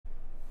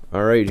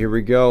All right, here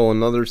we go.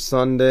 Another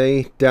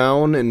Sunday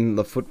down in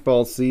the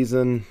football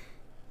season.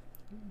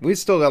 We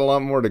still got a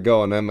lot more to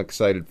go, and I'm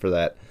excited for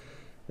that,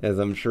 as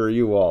I'm sure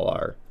you all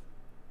are.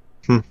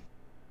 Hmm.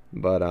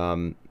 But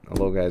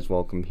hello guys,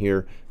 welcome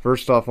here.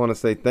 First off, I want to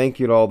say thank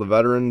you to all the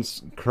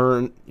veterans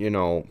current,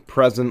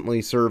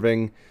 presently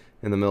serving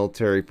in the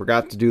military.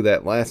 Forgot to do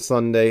that last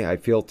Sunday. I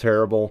feel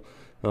terrible,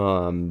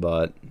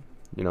 but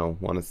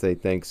want to say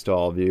thanks to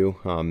all of you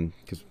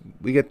because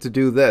we get to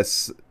do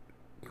this.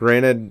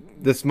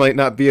 Granted, this might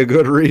not be a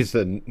good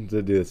reason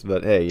to do this,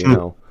 but hey,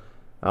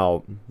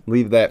 I'll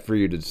leave that for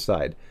you to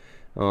decide.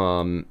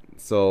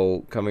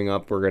 So coming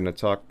up, we're going to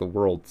talk the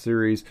World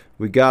Series.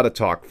 We got to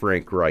talk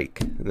Frank Reich.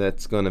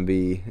 That's going to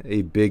be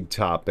a big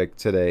topic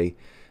today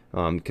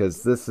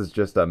because this is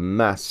just a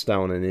mess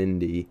down in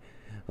Indy.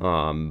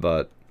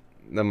 But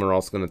then we're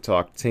also going to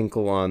talk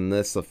Tinkle on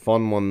this, a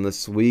fun one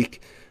this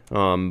week.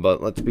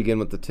 But let's begin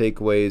with the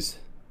takeaways.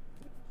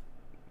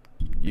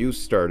 You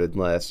started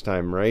last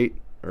time, right?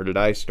 Or did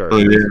I start? Oh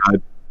yeah,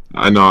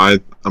 I know.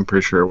 I'm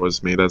pretty sure it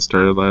was me that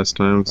started last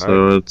time.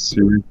 So right. let's see.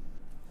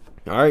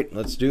 All right,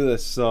 let's do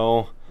this.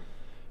 So,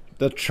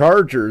 the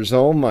Chargers,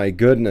 oh my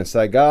goodness,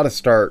 I got to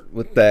start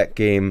with that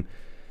game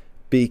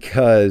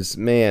because,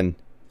 man,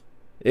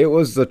 it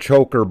was the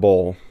choker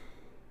bowl.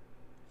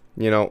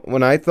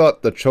 When I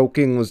thought the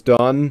choking was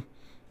done,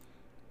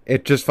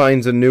 it just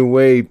finds a new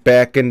way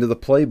back into the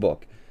playbook.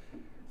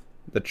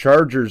 The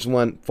Chargers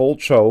went full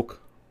choke.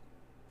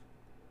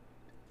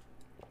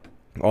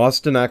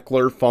 Austin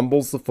Eckler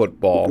fumbles the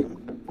football.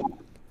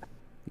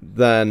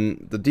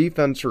 Then the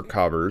defense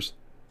recovers.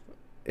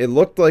 It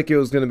looked like it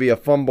was going to be a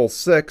fumble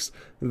 6.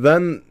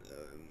 Then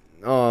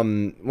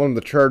one of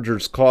the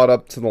Chargers caught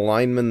up to the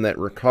lineman that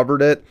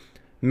recovered it,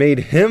 made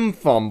him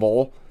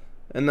fumble,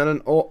 and then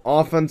an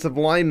offensive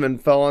lineman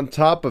fell on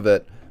top of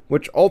it,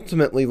 which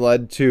ultimately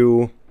led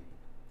to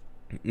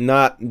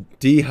not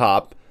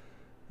D-Hop,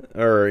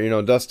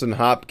 or, Dustin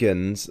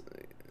Hopkins,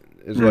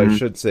 is what I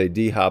should say.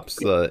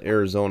 D-Hop's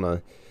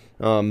Arizona.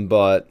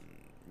 But,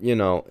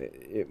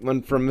 it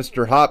went from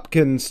Mr.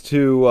 Hopkins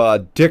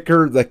to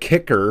Dicker the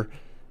Kicker,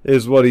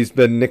 is what he's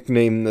been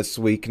nicknamed this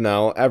week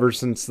now, ever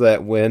since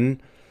that win.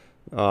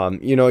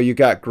 You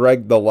got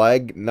Greg the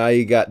Leg, now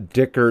you got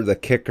Dicker the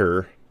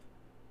Kicker.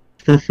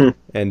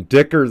 And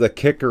Dicker the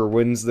Kicker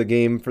wins the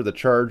game for the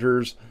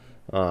Chargers.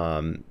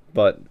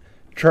 But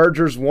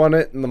Chargers won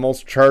it in the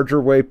most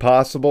Charger way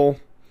possible.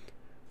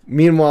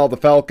 Meanwhile, the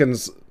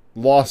Falcons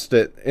lost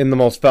it in the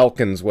most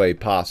Falcons way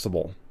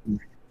possible.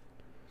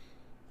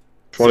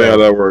 Funny how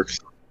that works.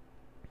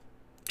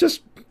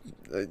 Just,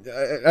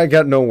 I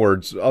got no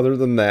words other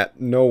than that.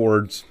 No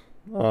words.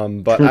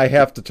 But I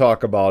have to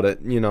talk about it,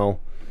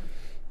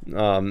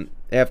 I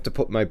have to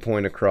put my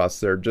point across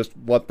there. Just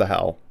what the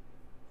hell?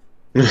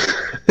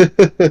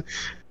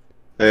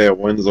 Hey, a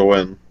win's a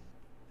win.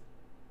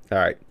 All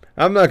right.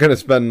 I'm not going to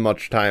spend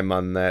much time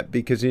on that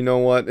because you know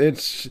what?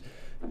 It's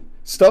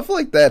stuff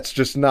like that's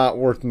just not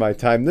worth my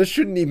time. This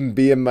shouldn't even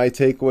be in my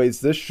takeaways.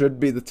 This should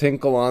be the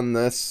tinkle on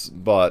this,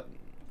 but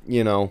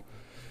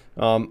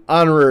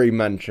honorary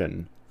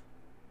mention.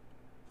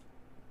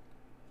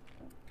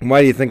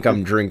 Why do you think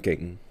I'm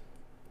drinking?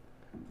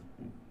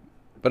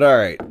 But all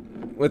right,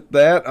 with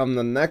that, on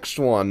the next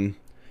one,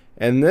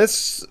 and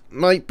this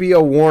might be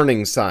a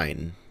warning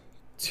sign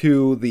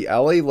to the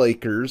LA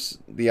Lakers,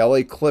 the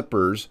LA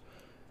Clippers,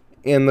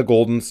 and the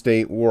Golden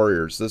State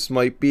Warriors. This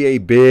might be a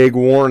big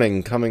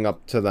warning coming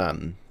up to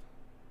them.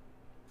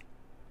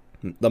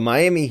 The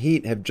Miami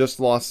Heat have just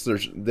lost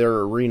their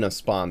arena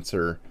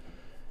sponsor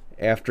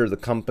after the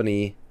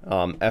company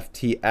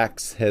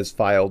FTX has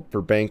filed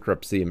for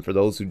bankruptcy. And for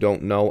those who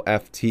don't know,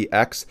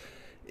 FTX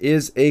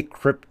is a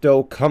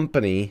crypto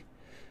company.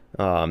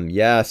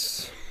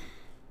 Yes.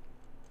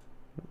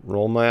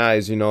 Roll my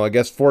eyes. I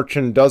guess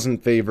fortune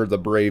doesn't favor the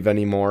brave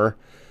anymore.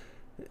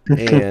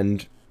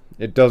 And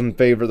it doesn't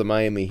favor the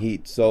Miami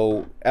Heat.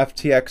 So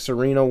FTX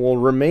Arena will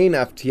remain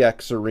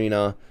FTX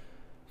Arena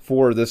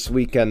for this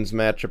weekend's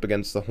matchup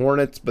against the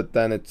Hornets, but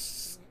then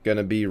it's going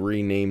to be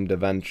renamed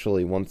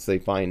eventually once they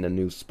find a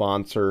new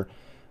sponsor.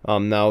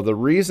 Now, the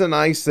reason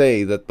I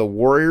say that the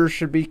Warriors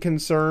should be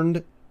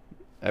concerned,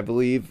 I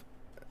believe,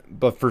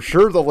 but for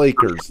sure the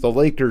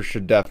Lakers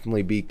should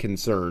definitely be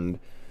concerned.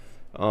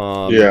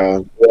 Yeah,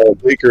 well,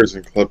 Lakers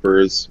and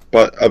Clippers,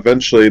 but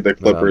eventually the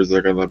Clippers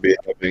are going to be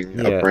having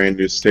a brand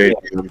new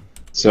stadium.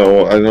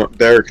 So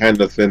they're kind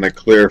of in the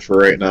clear for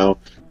right now.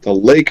 The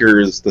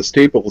Lakers, the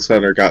Staples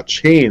Center got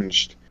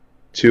changed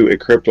to a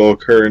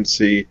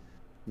cryptocurrency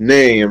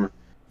name.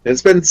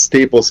 It's been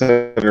Staples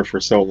Center for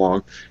so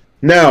long.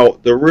 Now,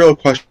 the real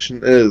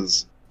question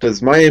is,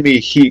 does Miami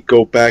Heat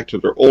go back to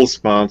their old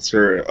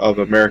sponsor of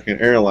American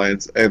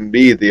Airlines and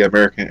be the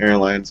American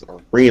Airlines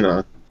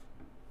Arena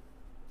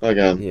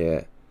again?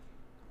 Yeah.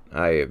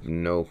 I have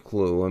no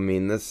clue. I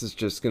mean, this is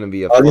just going to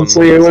be a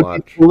Honestly, fun I one to would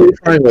watch. be totally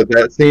fine with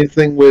that. Same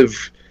thing with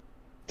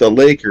the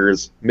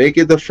Lakers. Make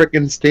it the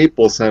frickin'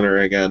 Staples Center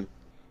again.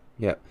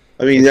 Yeah.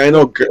 I mean,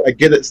 I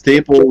get it.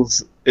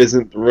 Staples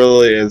isn't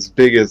really as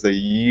big as they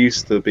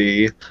used to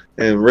be,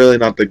 and really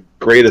not the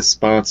greatest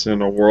sponsor in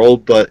the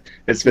world, but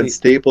it's been See,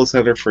 Staples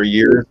Center for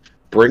years.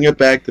 Bring it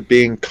back to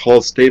being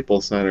called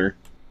Staples Center.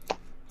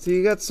 see,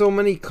 you got so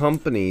many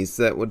companies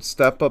that would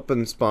step up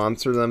and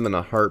sponsor them in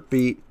a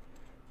heartbeat.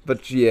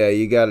 But yeah,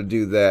 you got to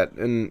do that.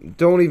 And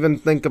don't even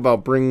think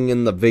about bringing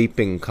in the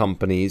vaping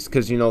companies,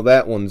 because you know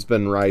that one's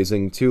been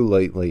rising too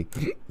lately.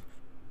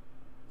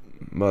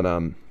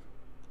 But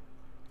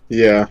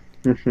Yeah.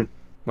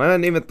 why not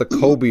name it the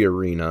Kobe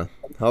Arena?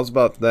 How's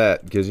about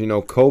that? Because you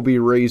know Kobe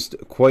raised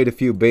quite a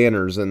few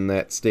banners in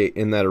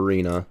that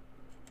arena.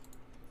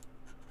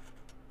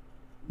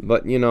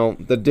 But you know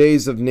the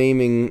days of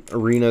naming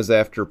arenas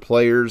after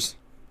players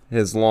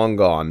has long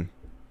gone.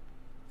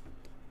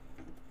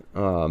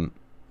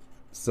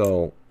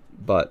 So,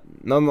 but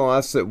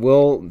nonetheless, it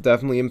will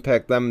definitely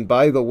impact them.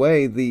 By the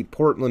way, the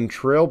Portland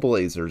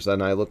Trailblazers,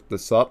 and I looked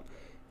this up,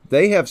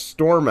 they have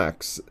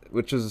StormX,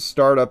 which is a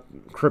startup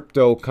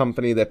crypto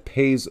company that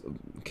pays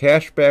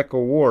cashback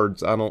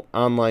awards on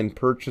online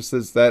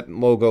purchases. That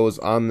logo is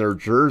on their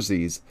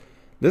jerseys.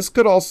 This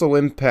could also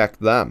impact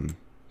them,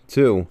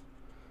 too,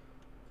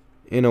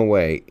 in a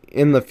way,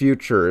 in the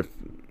future. If,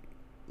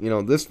 you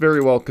know, this very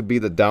well could be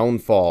the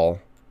downfall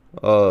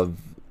of,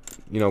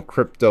 you know,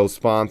 crypto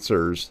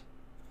sponsors.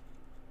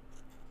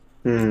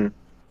 Hmm.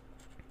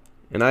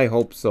 And I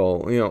hope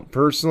so. You know,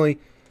 personally,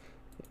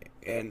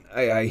 and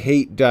I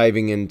hate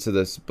diving into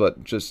this,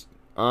 but just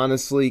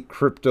honestly,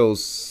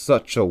 crypto's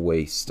such a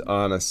waste,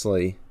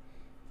 honestly.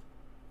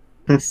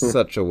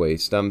 Such a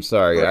waste. I'm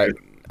sorry. Right.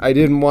 I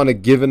didn't want to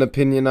give an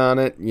opinion on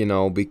it, you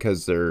know,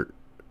 because there's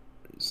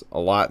a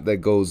lot that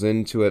goes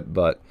into it,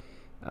 but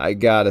I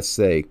gotta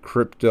say,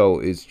 crypto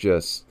is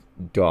just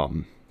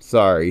dumb.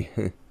 Sorry.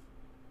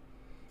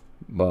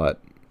 But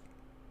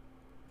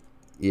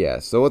yeah,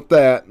 so with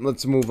that,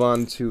 let's move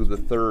on to the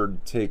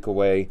third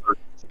takeaway.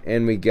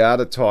 And we got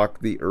to talk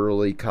the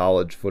early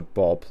college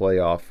football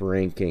playoff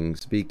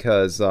rankings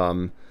because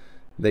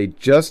they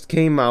just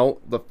came out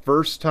the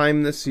first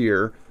time this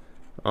year.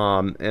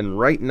 And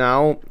right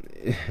now,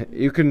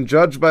 you can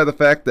judge by the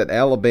fact that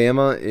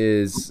Alabama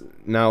is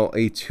now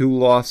a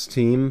 2-loss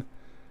team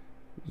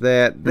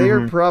that they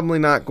are probably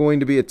not going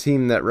to be a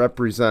team that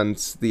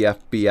represents the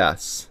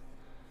FBS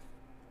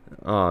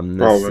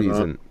this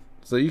season. Not.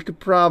 So you could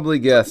probably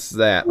guess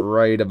that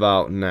right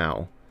about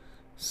now.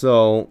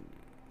 So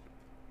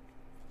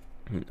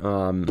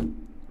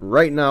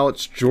right now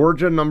it's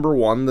Georgia number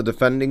 1, the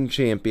defending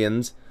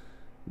champions.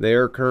 They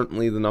are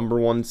currently the number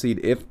 1 seed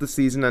if the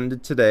season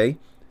ended today.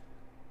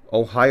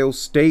 Ohio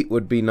State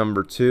would be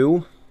number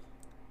 2.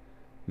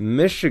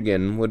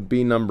 Michigan would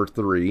be number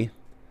 3.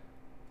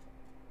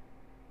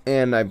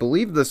 And I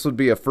believe this would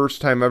be a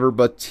first time ever,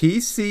 but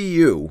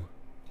TCU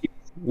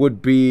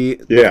would be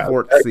the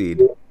 4th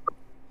seed.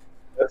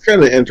 That's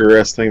kind of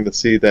interesting to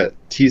see that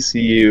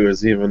TCU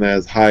is even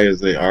as high as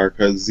they are,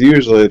 because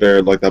usually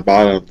they're like the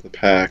bottom of the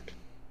pack.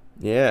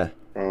 Yeah.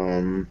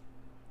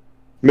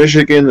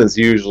 Michigan is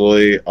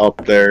usually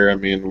up there, I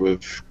mean,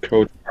 with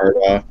Coach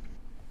Harbaugh.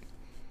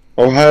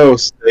 Ohio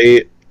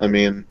State, I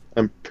mean,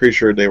 I'm pretty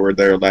sure they were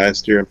there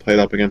last year and played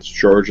up against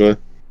Georgia.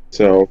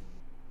 So,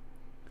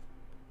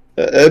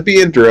 it'd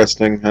be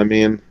interesting. I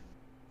mean,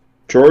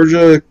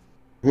 Georgia,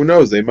 who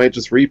knows? They might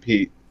just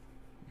repeat.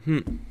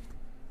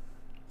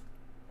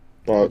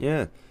 But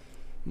yeah.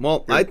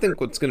 Well, I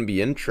think what's going to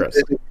be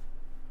interesting.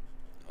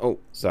 Oh,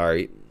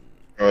 sorry.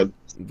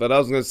 But I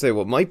was going to say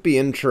what might be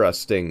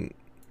interesting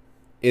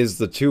is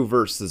the 2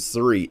 versus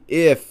 3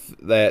 if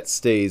that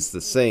stays the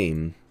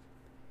same.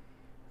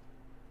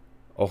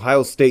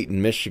 Ohio State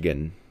and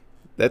Michigan.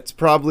 That's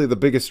probably the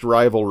biggest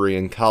rivalry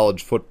in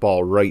college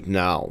football right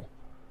now.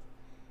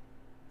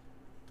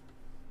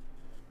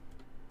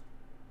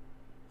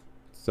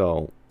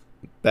 So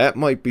that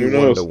might be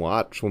one to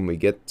watch when we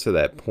get to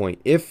that point,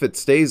 if it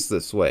stays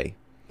this way.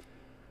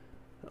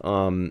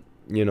 You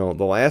know,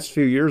 the last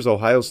few years,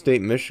 Ohio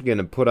State and Michigan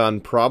have put on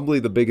probably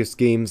the biggest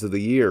games of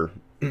the year.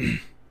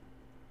 And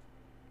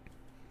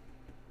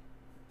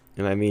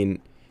I mean,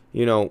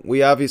 you know,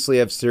 we obviously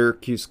have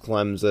Syracuse,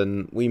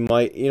 Clemson. We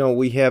might, you know,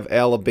 we have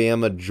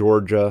Alabama,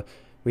 Georgia.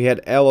 We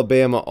had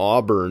Alabama,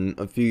 Auburn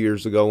a few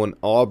years ago when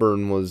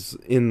Auburn was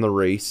in the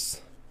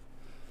race.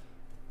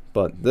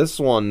 But this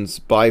one's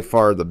by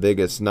far the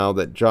biggest now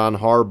that Jim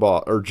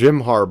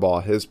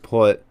Harbaugh has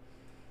put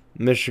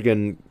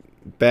Michigan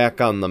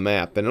back on the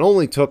map. And it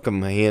only took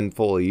him a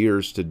handful of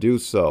years to do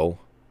so.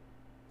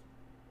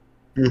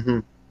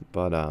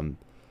 But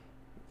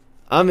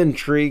I'm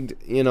intrigued,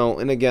 you know,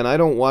 and again, I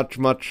don't watch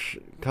much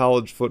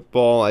college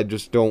football. I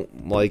just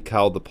don't like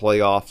how the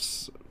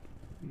playoffs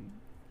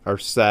are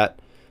set.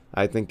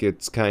 I think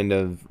it's kind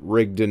of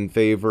rigged in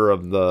favor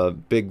of the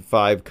Big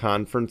 5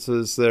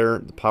 conferences there,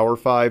 the Power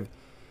 5.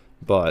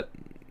 But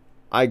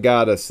I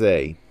gotta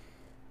say,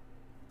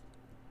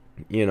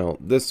 you know,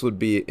 this would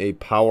be a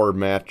power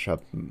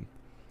matchup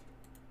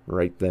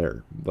right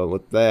there. But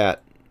with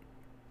that,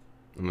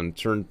 I'm going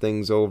to turn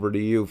things over to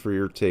you for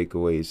your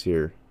takeaways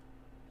here.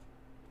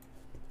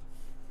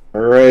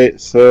 All right,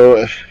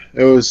 so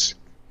it was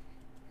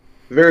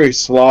very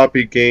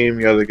sloppy game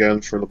yet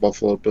again for the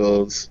Buffalo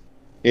Bills.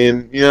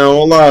 And, you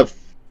know, a lot of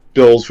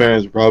Bills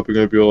fans are probably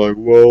going to be like,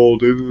 well,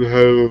 they didn't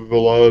have a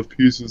lot of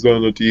pieces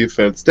on the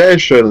defense.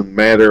 That shouldn't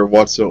matter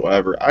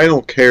whatsoever. I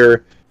don't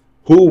care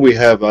who we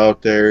have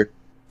out there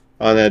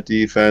on that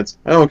defense.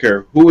 I don't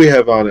care who we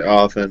have on the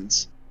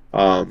offense.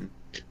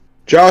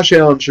 Josh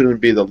Allen shouldn't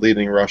be the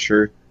leading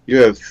rusher.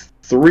 You have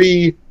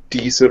 3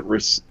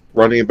 decent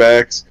running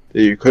backs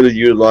that you could have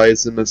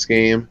utilized in this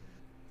game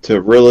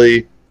to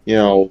really, you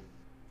know,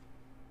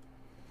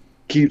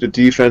 keep the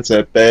defense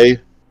at bay.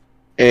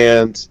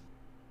 And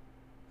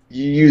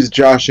you use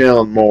Josh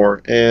Allen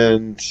more.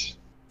 And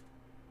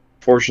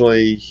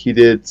fortunately, he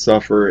did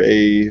suffer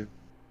a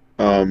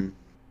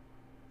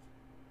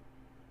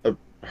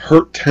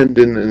hurt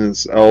tendon in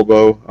his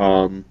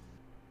elbow.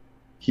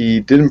 He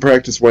didn't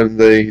practice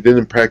Wednesday. He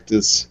didn't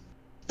practice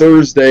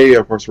Thursday.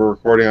 Of course, we're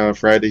recording on a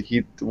Friday.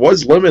 He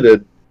was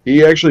limited.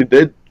 He actually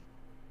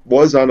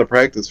was on the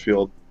practice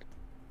field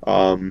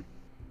on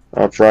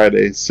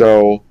Friday.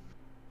 So,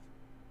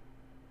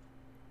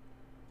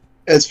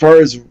 as far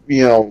as,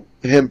 you know,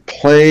 him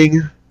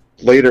playing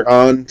later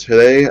on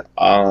today,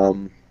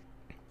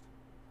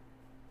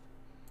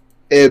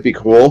 it'd be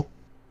cool.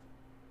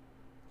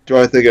 Do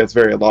I think it's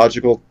very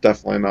logical?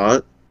 Definitely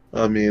not.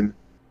 I mean,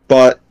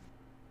 but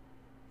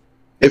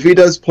if he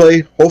does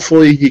play,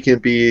 hopefully he can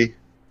be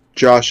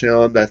Josh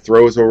Allen that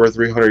throws over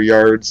 300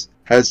 yards,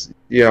 has,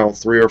 you know,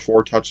 3 or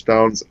 4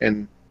 touchdowns,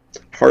 and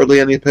hardly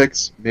any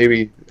picks,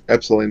 maybe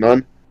absolutely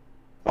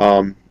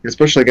none.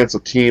 Especially against a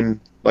team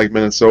like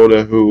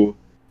Minnesota who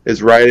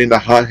is riding the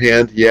hot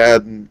hand. Yeah,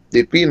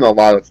 they've beaten a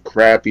lot of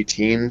crappy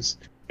teams.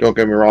 Don't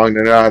get me wrong,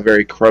 they're not a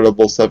very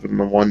credible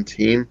 7-1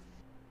 team.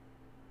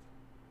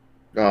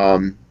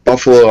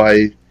 Buffalo,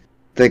 I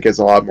think, is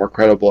a lot more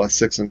credible at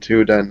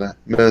 6-2 than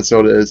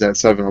Minnesota is at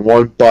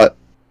 7-1. But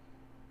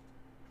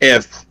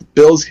if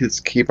Bills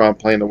keep on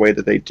playing the way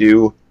that they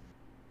do,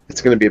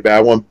 it's going to be a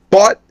bad one.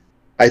 But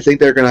I think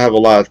they're going to have a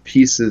lot of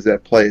pieces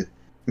at play.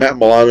 Matt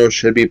Milano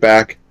should be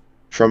back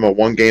from a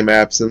 1-game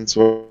absence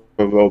of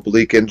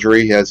oblique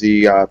injury as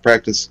he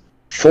practiced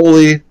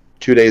fully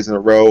 2 days in a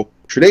row.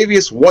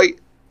 Tre'Davious White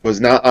was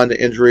not on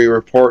the injury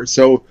report,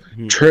 so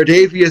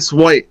Tre'Davious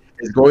White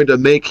is going to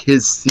make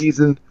his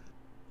season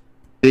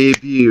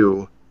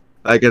debut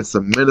against the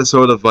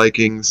Minnesota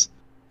Vikings.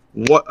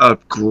 What a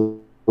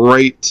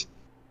great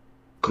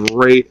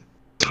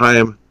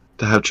time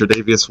to have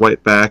Tre'Davious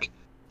White back.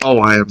 Oh,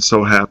 I am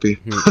so happy.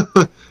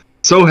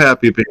 So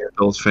happy being a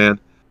Bills fan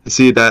to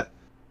see that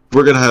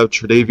we're going to have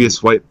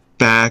Tre'Davious White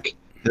back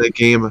in a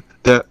game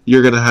that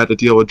you're going to have to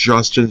deal with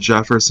Justin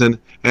Jefferson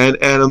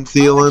and Adam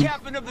Thielen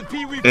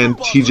and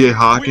TJ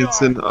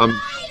Hawkinson. I'm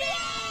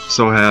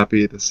so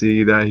happy to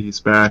see that he's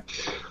back.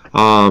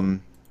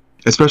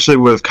 Especially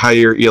with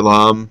Kaiir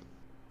Elam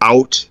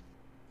out.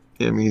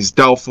 I mean, he's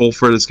doubtful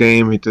for this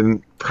game. He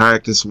didn't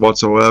practice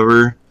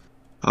whatsoever.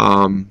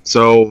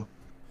 So,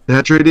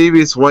 that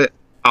Tre'Davious White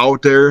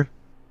out there.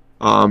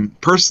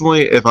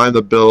 Personally, if I'm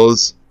the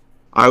Bills,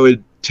 I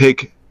would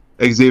take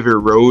Xavier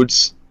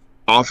Rhodes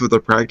off of the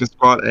practice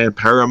squad and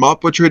pair him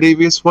up with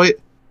Tre'Davious White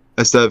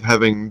instead of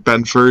having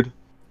Benford,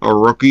 a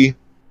rookie,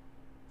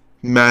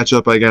 match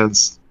up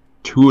against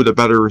 2 of the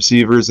better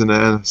receivers in the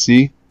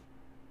NFC.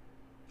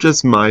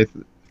 Just my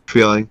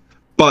feeling.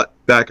 But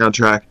back on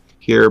track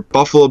here.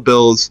 Buffalo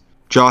Bills,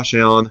 Josh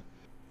Allen.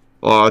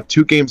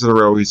 2 games in a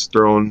row he's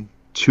thrown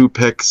 2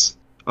 picks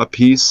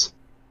apiece.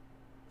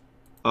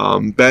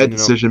 Bad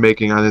decision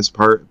making on his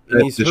part.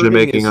 Bad decision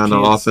making on the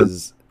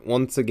offense.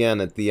 Once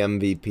again at the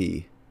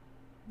MVP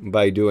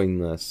by doing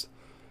this.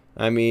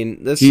 I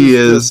mean, this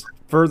is just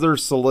further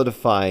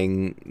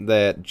solidifying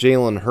that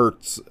Jalen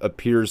Hurts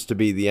appears to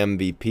be the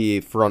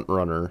MVP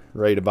frontrunner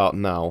right about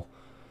now.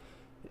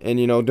 And,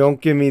 you know, don't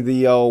give me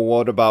the, oh,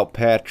 what about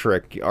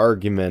Patrick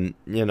argument,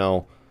 you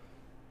know.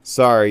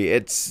 Sorry,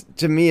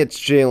 to me, it's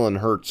Jalen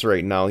Hurts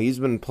right now. He's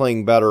been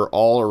playing better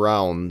all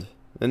around.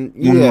 And,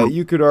 yeah,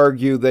 you could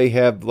argue they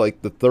have,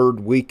 like, the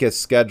 3rd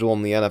weakest schedule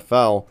in the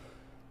NFL,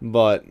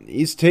 but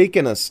he's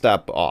taken a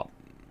step up.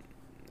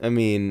 I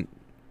mean,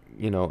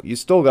 you know, you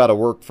still got to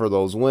work for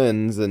those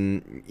wins,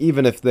 and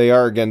even if they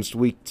are against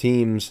weak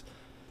teams,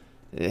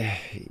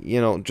 you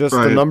know, just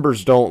the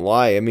numbers don't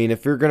lie. I mean,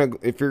 if you're gonna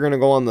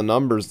go on the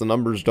numbers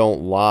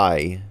don't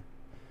lie.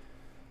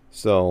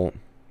 So,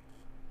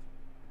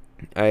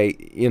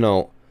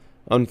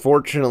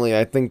 unfortunately,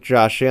 I think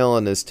Josh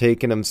Allen has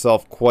taken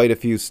himself quite a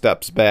few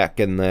steps back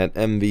in that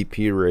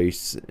MVP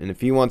race, and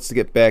if he wants to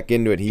get back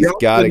into it, he's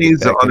got to get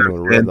back into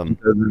a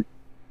rhythm.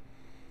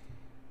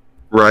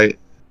 Right.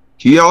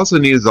 He also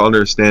needs to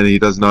understand he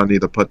does not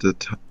need to put the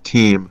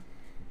team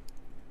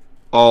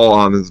all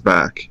on his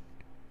back.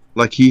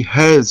 Like, he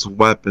has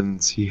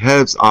weapons, he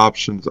has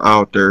options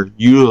out there.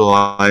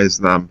 Utilize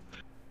them.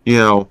 You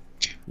know,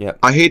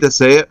 I hate to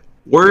say it.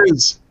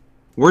 Where's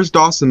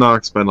Dawson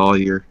Knox been all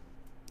year?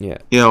 Yeah.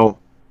 You know,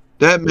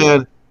 that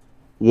man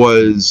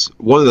was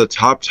one of the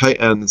top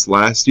tight ends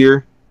last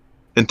year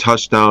in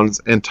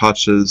touchdowns and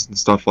touches and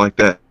stuff like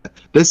that.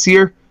 This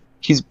year,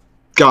 he's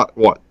got,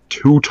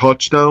 2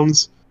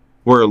 touchdowns,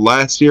 where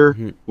last year,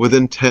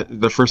 within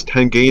the first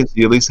 10 games,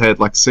 he at least had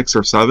like 6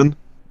 or 7.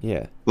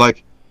 Yeah.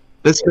 Like,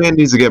 this man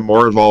needs to get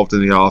more involved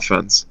in the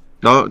offense.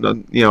 No,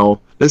 you know,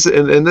 this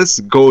and this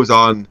goes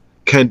on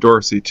Ken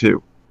Dorsey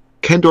too.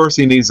 Ken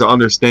Dorsey needs to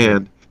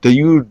understand that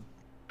you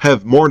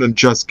have more than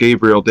just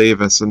Gabriel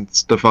Davis and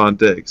Stephon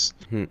Diggs.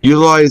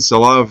 Utilize a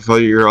lot of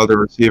your other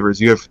receivers.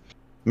 You have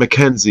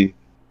McKenzie.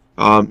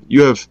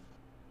 You have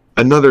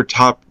another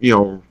top,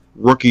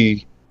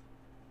 rookie,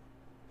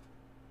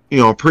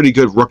 pretty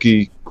good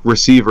rookie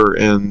receiver,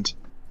 and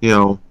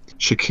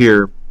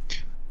Shakir.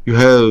 You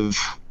have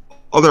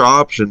other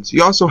options.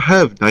 You also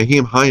have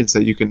Nyheim Hines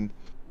that you can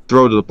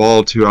throw the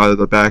ball to out of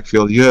the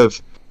backfield. You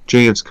have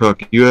James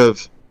Cook. You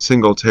have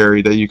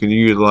Singletary that you can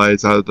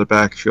utilize out of the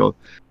backfield.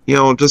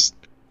 I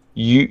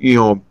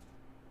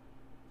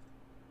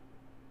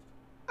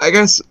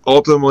guess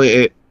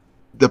ultimately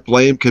the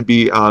blame can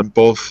be on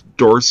both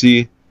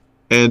Dorsey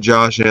and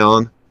Josh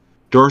Allen.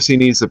 Dorsey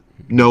needs to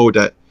know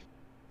that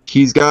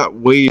he's got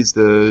ways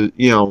to,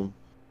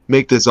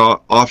 make this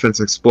offense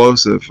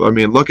explosive. I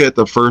mean, look at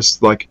the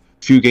first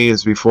few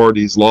games before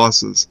these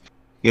losses.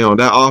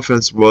 That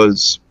offense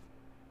was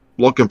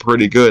looking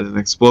pretty good and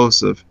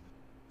explosive.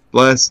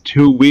 Last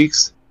 2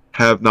 weeks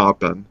have not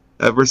been.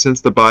 Ever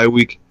since the bye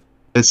week,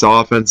 this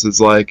offense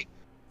is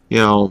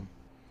not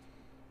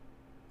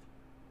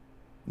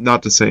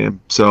the same.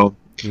 So,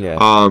 yeah.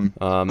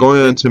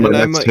 Going into my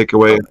next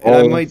takeaway.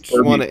 I might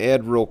just want to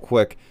add real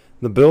quick.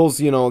 The Bills,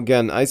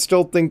 again, I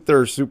still think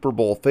they're a Super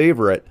Bowl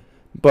favorite,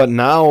 but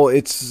now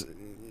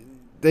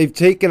they've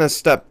taken a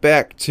step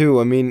back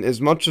too. I mean,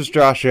 as much as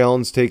Josh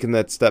Allen's taken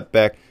that step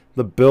back,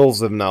 the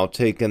Bills have now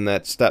taken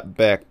that step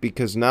back,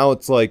 because now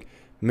it's like,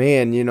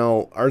 man,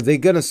 are they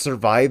going to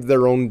survive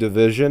their own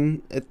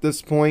division at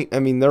this point? I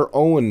mean, they're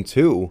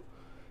 0-2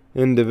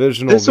 in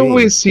divisional games.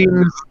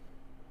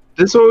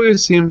 This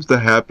always seems to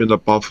happen to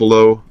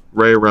Buffalo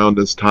right around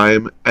this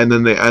time, and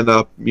then they end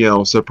up,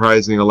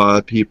 surprising a lot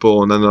of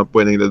people and end up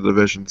winning the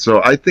division.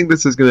 So I think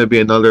this is going to be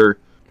another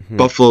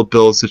Buffalo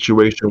Bills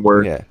situation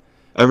where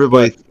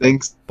everybody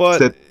thinks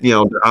that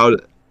they're out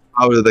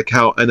of the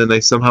count, and then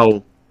they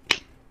somehow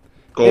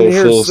go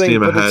full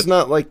steam ahead. But it's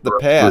not like the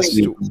past.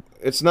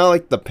 It's not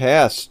like the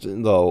past,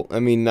 though. I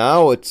mean,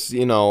 now it's,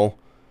 the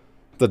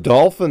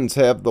Dolphins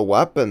have the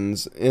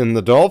weapons, and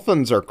the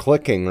Dolphins are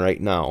clicking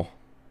right now.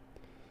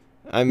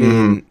 I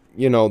mean,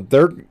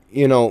 they're,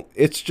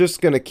 it's just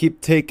going to keep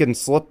taking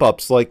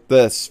slip-ups like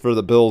this for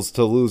the Bills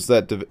to lose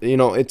that.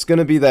 It's going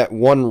to be that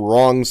one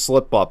wrong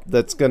slip-up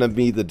that's going to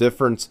be the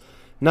difference,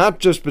 not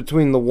just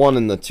between the 1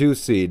 and the 2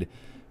 seed,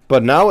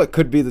 but now it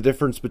could be the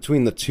difference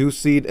between the 2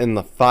 seed and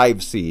the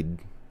 5 seed.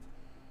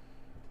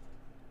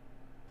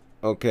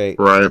 Okay.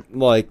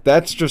 Right.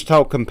 That's just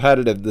how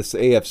competitive this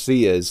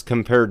AFC is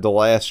compared to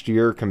last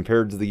year,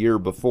 compared to the year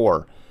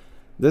before.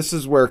 This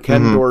is where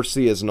Ken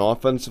Dorsey, as an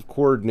offensive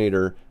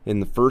coordinator in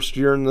the first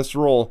year in this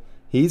role,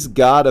 he's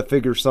got to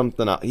figure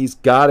something out. He's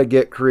got to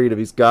get creative.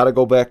 He's got to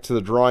go back to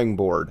the drawing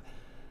board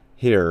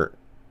here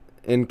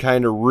and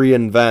kind of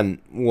reinvent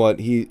what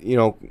he,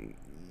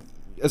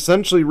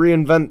 essentially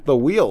reinvent the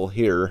wheel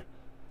here.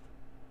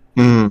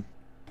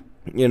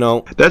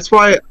 That's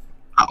why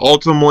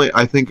ultimately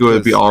I think it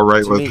would be all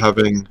right with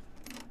having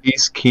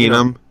Case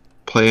Keenum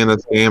playing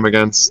this game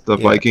against the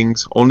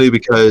Vikings, only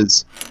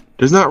because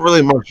there's not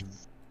really much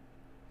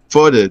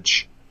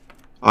footage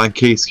on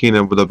Case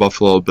Keenum with the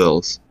Buffalo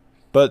Bills.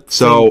 But at the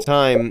same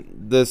time,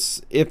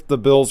 this, if the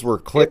Bills were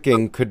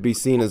clicking, could be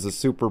seen as a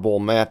Super Bowl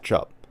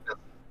matchup.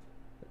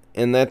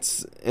 And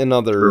that's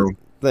another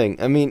thing.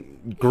 I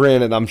mean,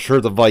 granted, I'm sure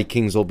the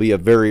Vikings will be a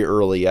very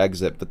early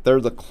exit, but they're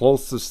the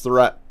closest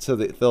threat to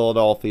the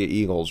Philadelphia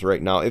Eagles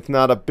right now, if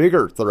not a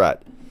bigger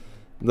threat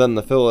than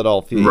the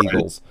Philadelphia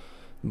Eagles.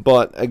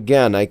 But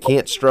again, I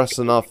can't stress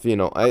enough,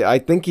 I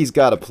think he's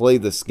got to play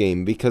this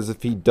game, because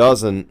if he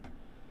doesn't,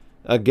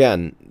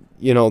 again,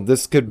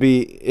 this could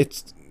be,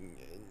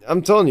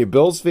 I'm telling you,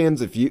 Bills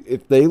fans,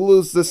 if they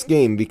lose this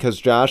game because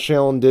Josh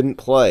Allen didn't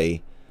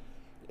play,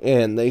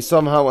 and they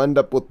somehow end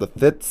up with the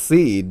 5th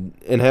seed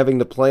and having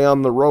to play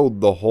on the road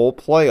the whole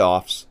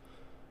playoffs,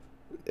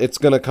 it's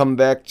going to come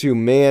back to,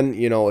 man,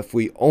 if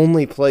we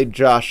only played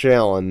Josh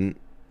Allen,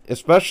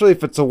 especially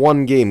if it's a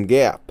 1-game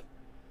gap,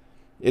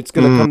 it's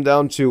going to come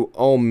down to,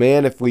 oh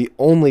man, if we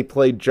only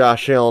played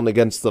Josh Allen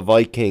against the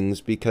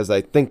Vikings, because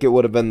I think it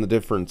would have been the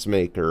difference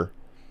maker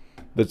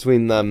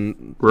between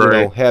them,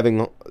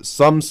 having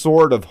some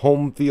sort of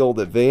home field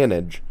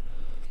advantage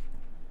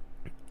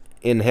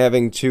and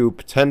having to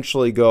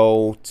potentially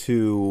go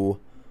to,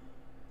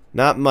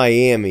 not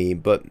Miami,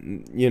 but,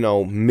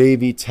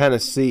 maybe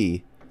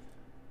Tennessee,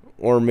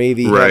 or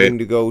maybe having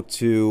to go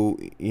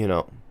to,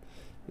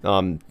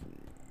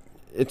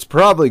 it's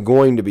probably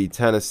going to be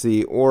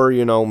Tennessee, or,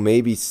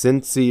 maybe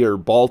Cincy or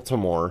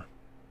Baltimore.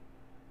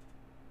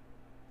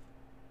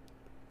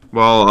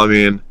 Well, I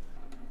mean,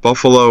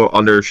 Buffalo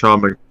under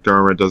Sean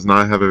McDermott does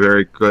not have a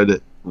very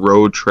good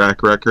road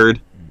track record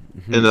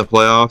in the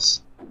playoffs.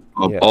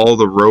 All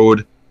the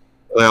road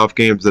playoff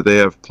games that they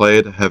have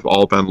played have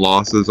all been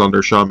losses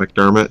under Sean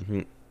McDermott,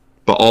 Mm-hmm.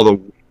 but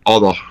all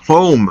the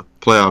home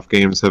playoff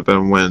games have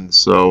been wins.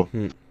 So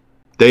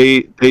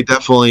they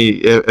definitely,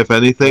 if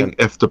anything,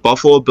 if the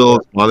Buffalo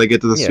Bills want to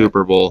get to the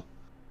Super Bowl,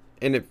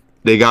 and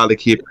they got to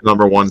keep the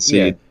number 1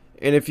 seed.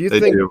 And if you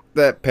think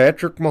that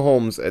Patrick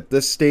Mahomes at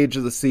this stage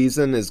of the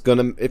season is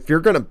if you're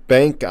gonna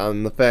bank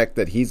on the fact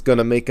that he's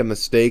gonna make a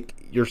mistake,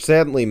 you're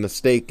sadly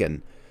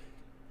mistaken.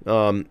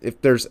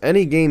 If there's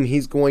any game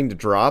he's going to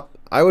drop,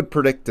 I would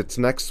predict it's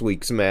next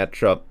week's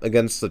matchup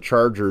against the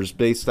Chargers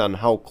based on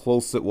how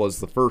close it was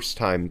the first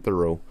time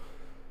through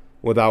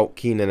without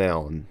Keenan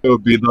Allen. It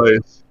would be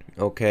nice.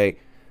 Okay.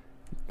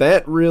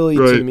 That really,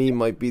 to me,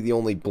 might be the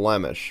only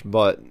blemish.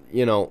 But,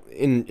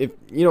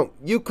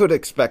 you could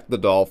expect the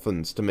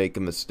Dolphins to make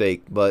a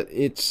mistake, but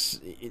it's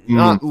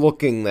not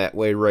looking that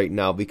way right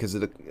now because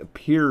it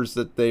appears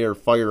that they are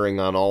firing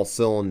on all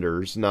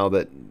cylinders now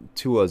that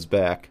Tua's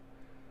back.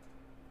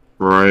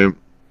 Right.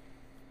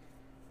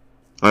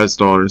 I just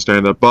don't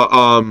understand that. But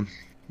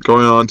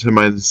going on to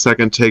my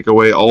second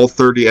takeaway, all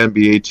 30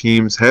 NBA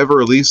teams have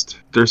released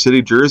their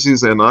city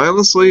jerseys, and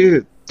honestly,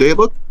 they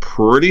look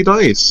pretty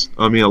nice.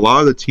 I mean, a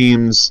lot of the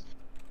teams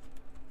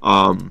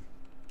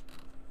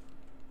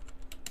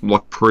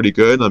look pretty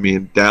good. I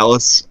mean,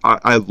 Dallas,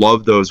 I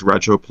love those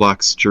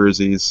Retroplex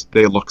jerseys.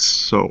 They look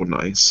so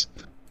nice.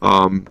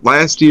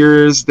 Last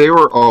year's, they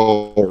were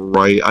all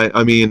right.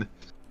 I mean,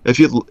 if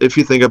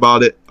you think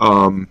about it,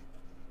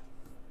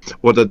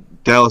 what the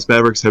Dallas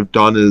Mavericks have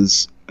done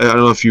is, I don't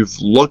know if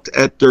you've looked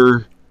at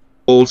their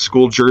old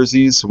school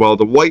jerseys. Well,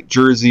 the white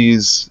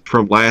jerseys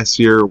from last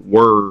year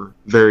were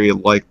very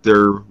like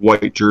their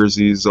white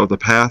jerseys of the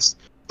past.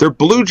 Their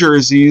blue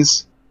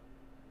jerseys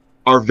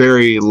are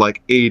very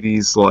like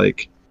 80s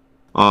like.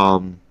 I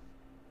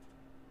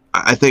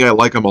think I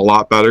like them a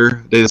lot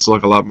better. They just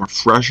look a lot more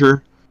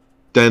fresher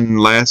than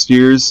last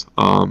year's.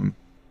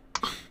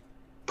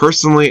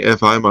 Personally,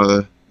 if I'm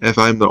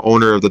the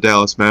owner of the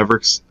Dallas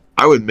Mavericks,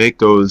 I would make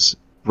those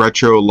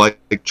retro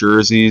like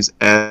jerseys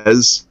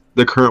as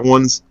the current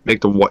ones.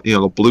 Make the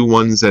blue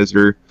ones as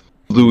your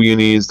blue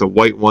unis, the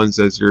white ones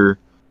as your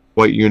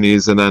white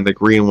unis, and then the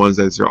green ones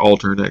as your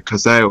alternate.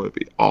 Because that would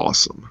be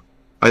awesome.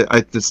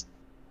 I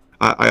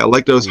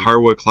like those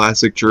hardwood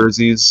classic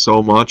jerseys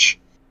so much.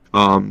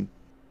 Of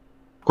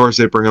course,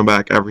 they bring them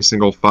back every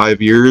single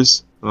 5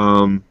 years.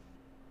 So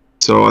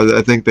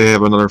I think they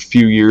have another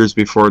few years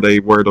before they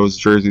wear those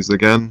jerseys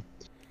again.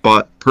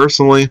 But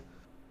personally,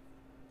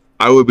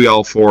 I would be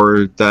all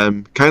for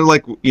them. Kind of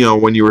like,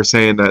 when you were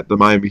saying that the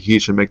Miami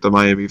Heat should make the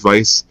Miami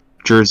Vice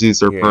jerseys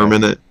their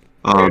permanent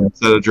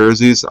set of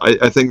jerseys.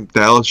 I think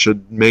Dallas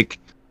should make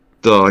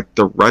the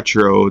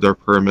retro their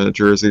permanent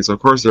jerseys. Of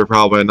course, they're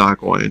probably not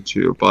going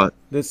to, but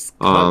this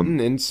cut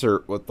and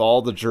insert with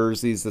all the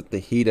jerseys that the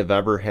Heat have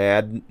ever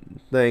had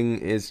thing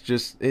is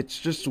it's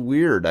just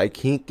weird. I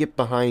can't get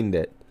behind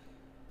it.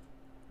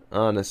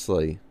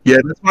 Honestly. Yeah,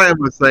 that's why I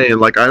was saying,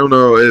 like, I don't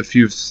know if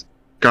you've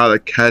got a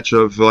catch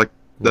of like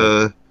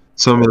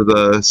some of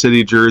the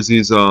city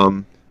jerseys.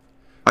 I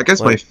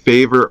guess my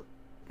favorite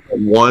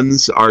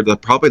ones are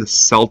probably the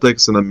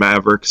Celtics and the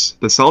Mavericks.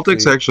 The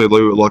Celtics actually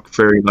look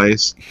very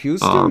nice.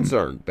 Houston's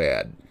aren't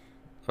bad,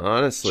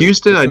 honestly.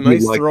 Houston, I do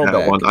like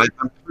that one.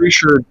 I'm pretty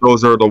sure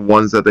those are the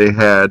ones that they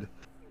had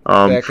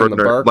from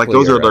their, like,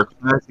 those are their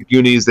classic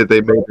unis that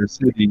they made their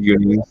city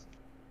unis.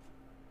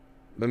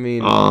 I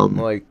mean,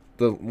 like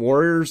the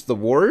Warriors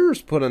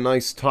put a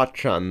nice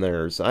touch on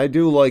theirs. I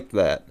do like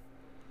that.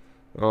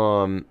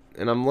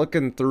 And I'm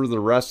looking through the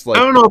rest. Like,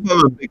 I don't know if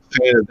I'm a big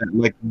fan of that,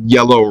 like,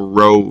 yellow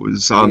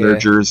rose on their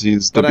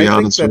jerseys. To be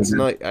honest with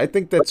you, I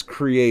think that's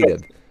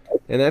creative,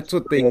 and that's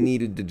what they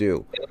needed to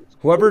do.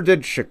 Whoever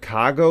did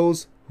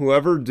Chicago's,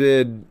 whoever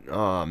did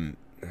whoever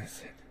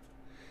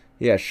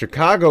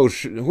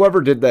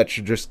did that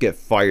should just get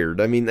fired.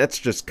 I mean, that's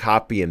just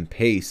copy and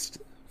paste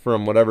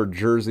from whatever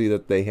jersey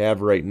that they have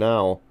right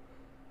now.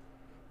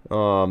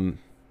 What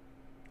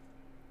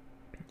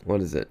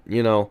is it?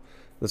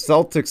 The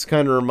Celtics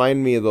kind of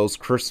remind me of those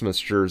Christmas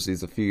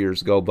jerseys a few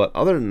years ago, but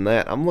other than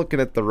that, I'm looking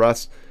at the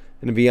rest,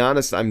 and to be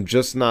honest, I'm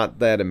just not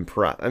that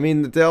impressed. I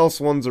mean, the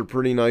Dallas ones are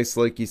pretty nice,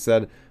 like you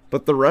said,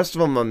 but the rest of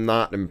them I'm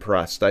not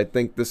impressed. I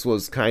think this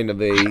was kind of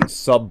a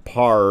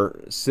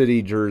subpar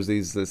city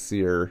jerseys this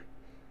year.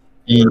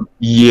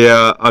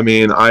 Yeah, I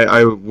mean,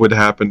 I would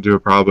happen to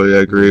probably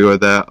agree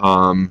with that.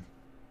 I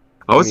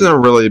wasn't a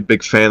really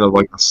big fan of,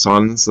 like, the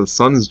Suns. The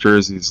Suns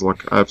jerseys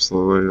look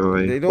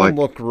absolutely, they don't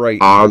look right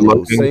odd in blue.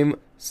 looking.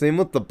 Same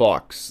with the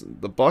Bucks.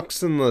 The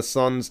Bucks and the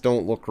Suns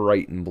don't look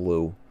right in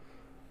blue.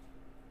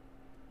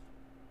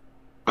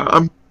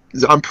 I'm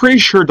pretty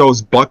sure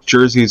those Buck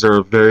jerseys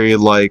are very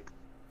like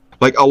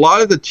a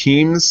lot of the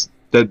teams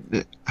that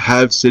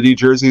have city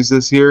jerseys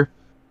this year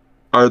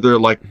are their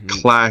like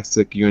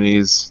classic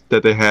unis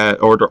that they had,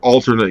 or their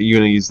alternate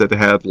unis that they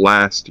had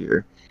last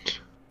year.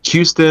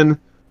 Houston,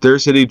 their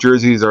city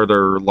jerseys are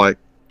their like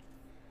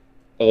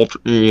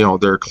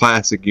their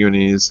classic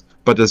unis,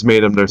 but just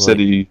made them their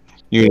city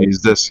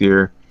unis this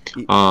year.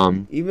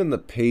 Even the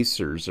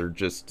Pacers are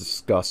just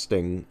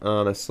disgusting,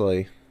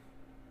 honestly.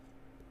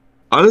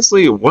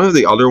 Honestly, one of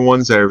the other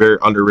ones that are very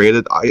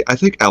underrated, I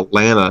think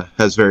Atlanta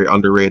has very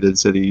underrated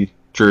city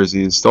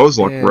jerseys. Those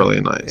look really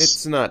nice.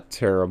 It's not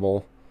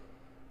terrible,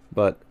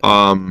 but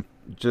um,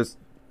 just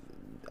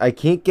I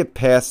can't get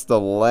past the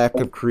lack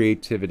of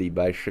creativity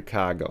by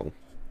Chicago.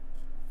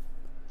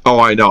 Oh,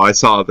 I know. I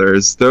saw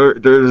theirs.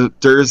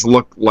 Theirs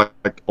look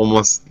like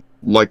almost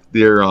like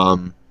their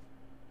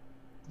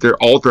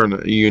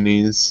alternate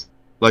unis.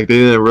 Like they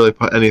didn't really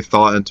put any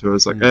thought into it.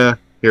 It's like,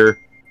 here,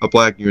 a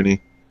black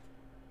uni.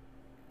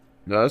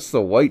 No, that's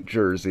the white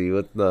jersey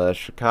with the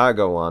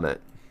Chicago on it,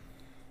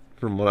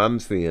 from what I'm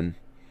seeing.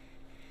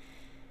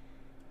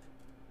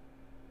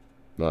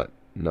 But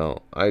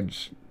no, I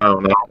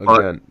don't know.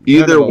 Again,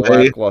 either kind of a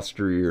way,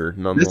 lackluster year.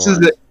 This is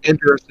an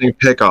interesting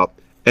pickup,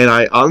 and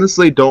I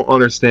honestly don't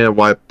understand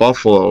why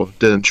Buffalo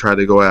didn't try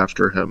to go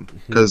after him,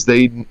 because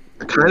they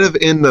are kind of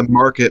in the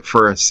market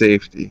for a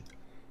safety,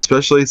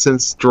 especially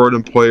since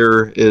Jordan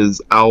Poyer is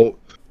out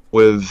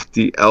with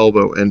the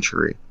elbow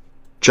injury.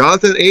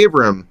 Jonathan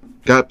Abram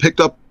got picked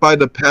up by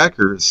the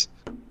Packers.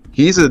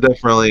 He's a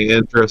definitely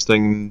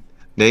interesting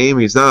name.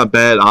 He's not a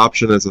bad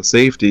option as a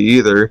safety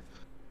either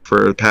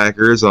for the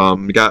Packers.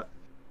 He got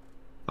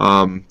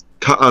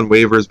cut on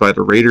waivers by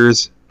the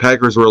Raiders.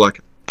 Packers were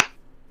like,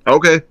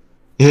 okay,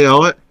 you know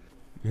what?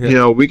 Yeah. You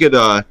know, we could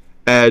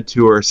add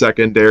to our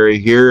secondary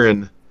here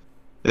and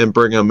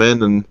bring him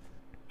in and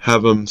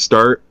have him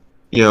start.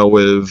 You know,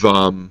 with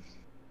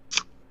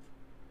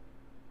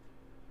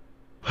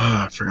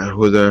I forgot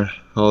who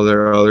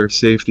their other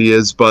safety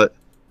is, but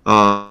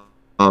I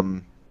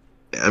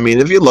mean,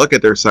 if you look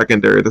at their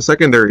secondary, the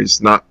secondary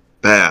is not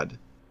bad.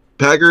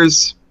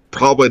 Packers,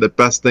 probably the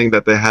best thing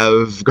that they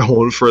have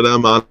going for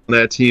them on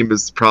that team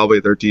is probably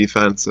their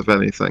defense, if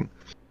anything.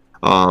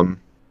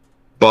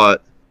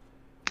 But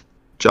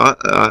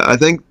I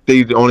think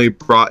they only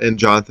brought in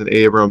Jonathan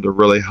Abram to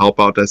really help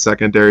out that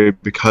secondary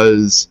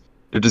because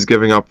they're just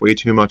giving up way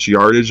too much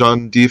yardage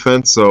on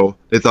defense. So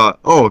they thought,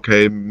 oh,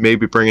 okay,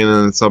 maybe bringing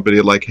in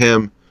somebody like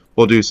him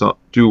will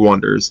do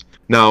wonders.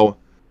 Now,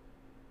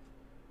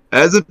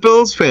 as a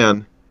Bills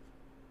fan,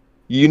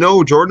 you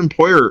know Jordan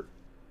Poyer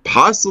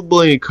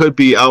possibly could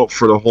be out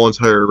for the whole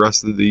entire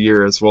rest of the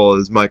year, as well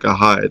as Micah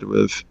Hyde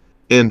with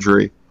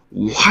injury.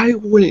 Why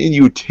wouldn't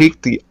you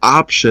take the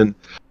option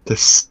to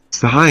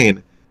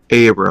sign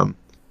Abram?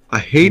 I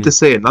hate to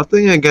say it.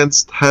 Nothing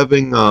against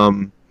having,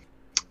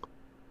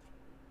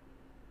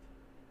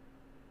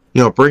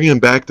 bringing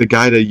back the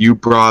guy that you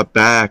brought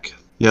back,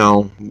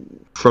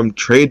 from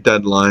trade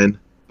deadline,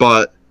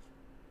 but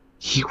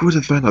he would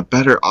have been a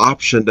better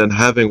option than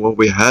having what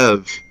we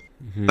have.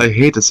 I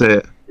hate to say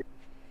it.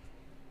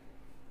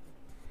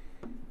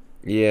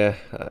 Yeah,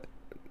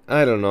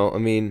 I don't know. I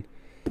mean,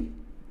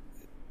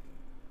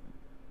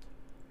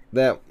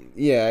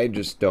 I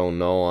just don't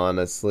know,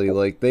 honestly.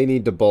 Like, they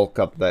need to bulk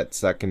up that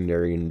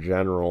secondary in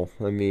general.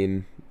 I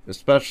mean,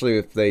 especially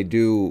if they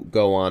do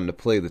go on to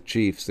play the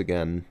Chiefs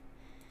again.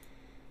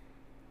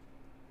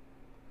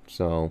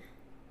 So.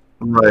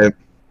 Right.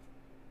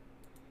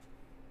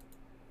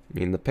 I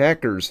mean, the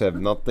Packers have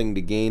nothing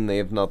to gain. They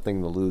have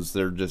nothing to lose.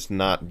 They're just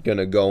not going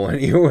to go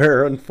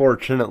anywhere,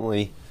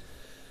 unfortunately.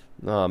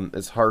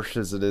 As harsh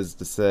as it is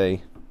to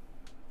say.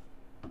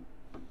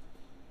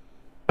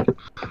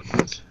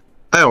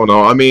 I don't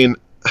know. I mean,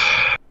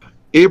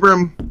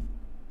 Abram,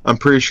 I'm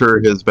pretty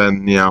sure has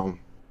been,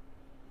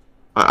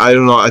 I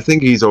don't know. I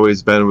think he's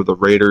always been with the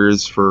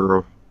Raiders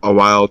for a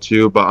while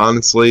too. But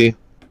honestly,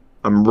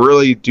 I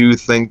really do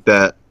think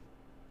that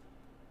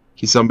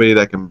he's somebody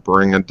that can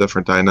bring a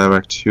different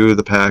dynamic to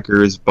the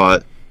Packers.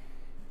 But,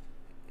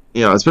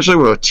 especially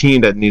with a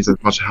team that needs as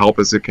much help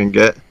as it can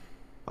get.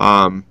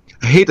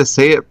 I hate to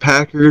say it,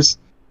 Packers.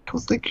 I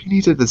don't think you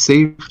needed a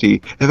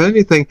safety. If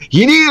anything,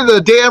 you needed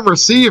a damn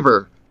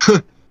receiver.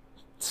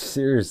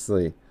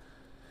 Seriously.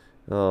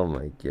 Oh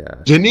my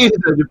god. You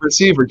needed a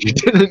receiver. You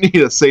didn't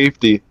need a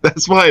safety.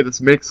 That's why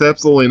this makes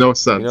absolutely no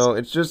sense.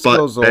 It just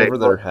goes over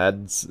their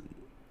heads.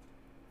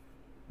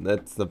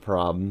 That's the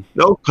problem.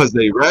 No, because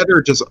they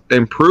rather just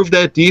improve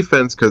that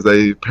defense because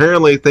they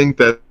apparently think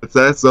that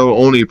that's the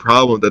only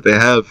problem that they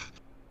have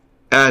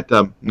at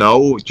them.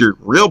 No, your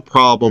real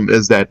problem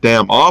is that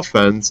damn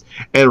offense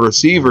and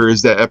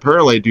receivers that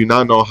apparently do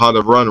not know how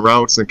to run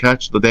routes and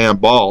catch the damn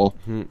ball.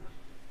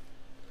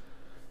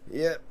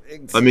 Yeah,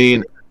 exactly. I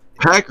mean,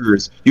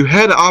 Packers, you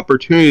had an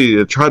opportunity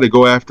to try to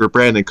go after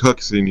Brandon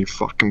Cooks and you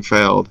fucking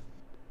failed.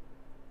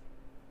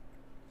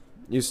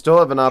 You still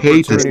have an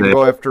opportunity to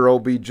go after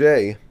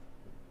OBJ.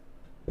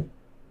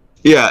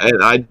 Yeah,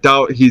 and I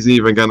doubt he's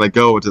even going to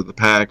go to the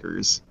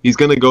Packers. He's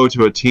going to go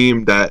to a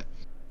team that,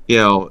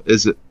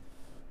 is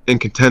in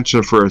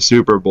contention for a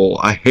Super Bowl.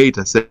 I hate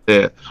to say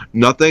it.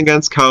 Nothing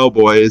against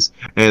Cowboys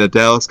and the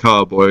Dallas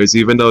Cowboys,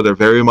 even though they're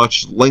very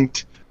much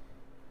linked.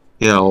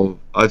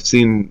 I've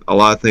seen a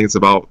lot of things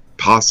about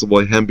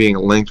possibly him being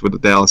linked with the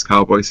Dallas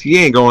Cowboys. He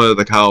ain't going to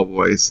the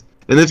Cowboys.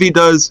 And if he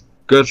does,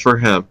 good for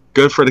him.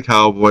 Good for the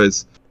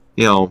Cowboys.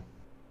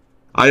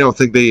 I don't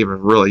think they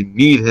even really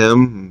need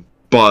him,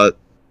 but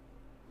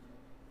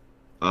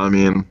I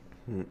mean,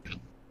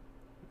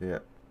 yeah,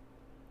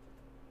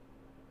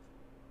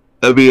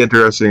 it'd be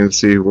interesting to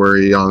see where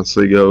he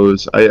honestly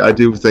goes. I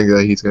do think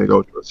that he's going to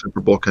go to a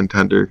Super Bowl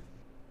contender.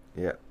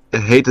 yeah. I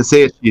hate to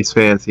say it, Chiefs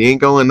fans, he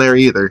ain't going there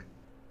either.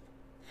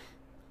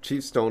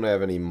 Chiefs don't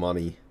have any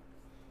money,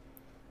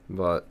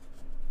 but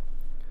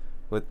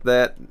with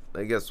that,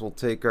 I guess we'll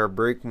take our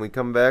break. When we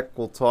come back,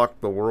 we'll talk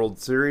the World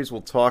Series.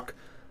 We'll talk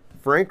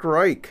Frank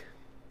Reich.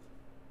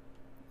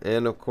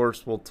 And, of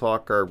course, we'll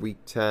talk our Week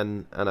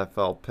 10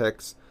 NFL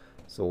picks.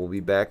 So we'll be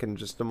back in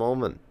just a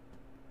moment.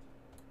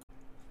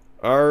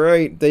 All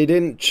right, they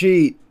didn't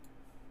cheat.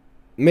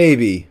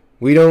 Maybe.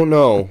 We don't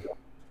know.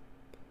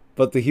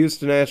 But the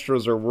Houston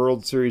Astros are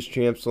World Series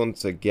champs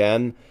once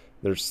again.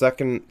 They're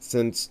second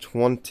since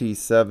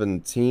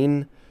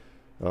 2017.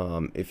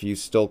 If you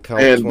still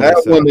count and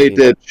 2017. that one they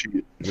did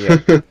cheat.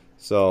 Yeah.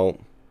 So,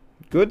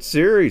 good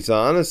series,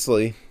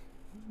 honestly.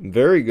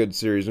 Very good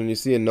series when you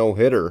see a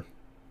no-hitter.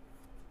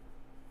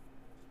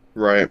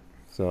 Right.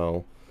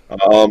 So,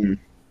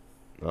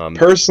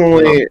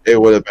 personally, it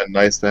would have been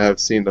nice to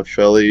have seen the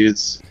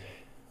Phillies.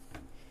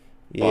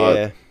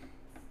 Yeah.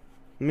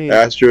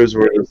 Astros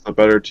were just a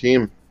better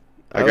team.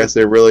 I guess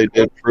they really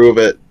did prove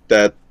it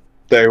that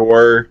they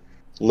were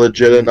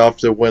legit enough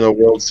to win a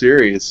World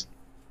Series.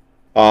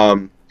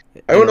 I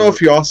don't know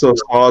if you also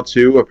saw,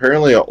 too,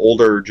 apparently an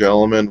older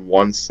gentleman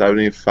won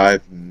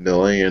 $75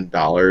 million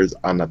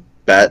on a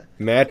bet.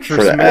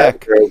 Mattress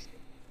Mac. Astros.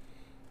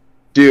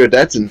 Dude,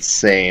 that's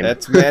insane.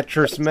 That's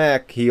Mattress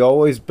Mac. He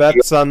always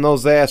bets on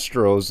those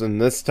Astros,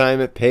 and this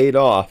time it paid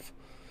off.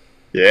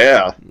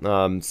 Yeah.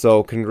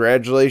 So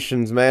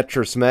congratulations,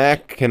 Mattress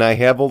Mac. Can I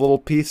have a little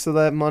piece of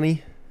that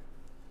money?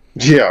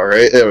 Yeah,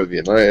 right? That would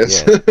be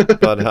nice. Yeah.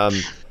 But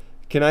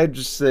can I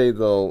just say,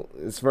 though,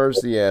 as far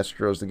as the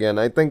Astros, again,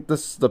 I think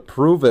this is the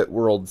prove-it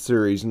World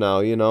Series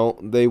now, you know.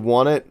 They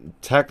won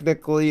it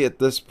technically at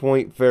this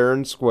point fair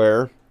and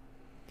square.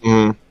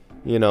 Mm.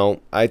 You know,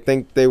 I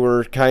think they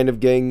were kind of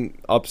getting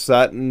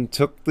upset and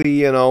took the,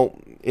 you know,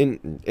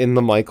 in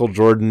the Michael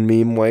Jordan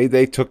meme way,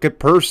 they took it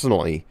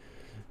personally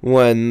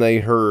when they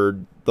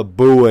heard the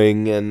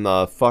booing and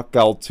the fuck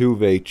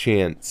Altuve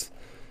chants.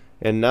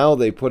 And now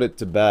they put it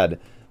to bed.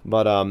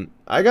 But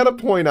I got to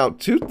point out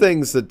two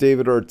things that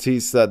David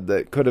Ortiz said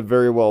that could have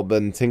very well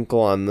been tinkle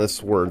on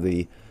this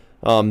worthy.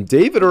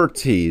 David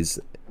Ortiz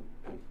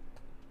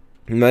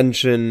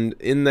mentioned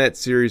in that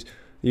series,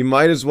 you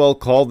might as well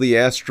call the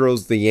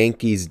Astros the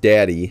Yankees'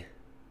 daddy.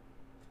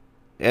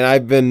 And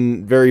I've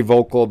been very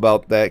vocal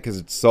about that because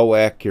it's so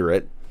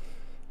accurate,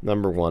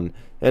 number one.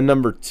 And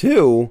number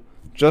two,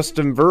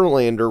 Justin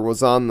Verlander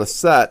was on the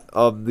set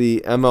of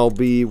the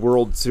MLB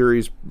World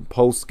Series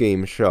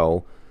postgame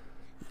show.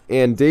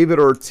 And David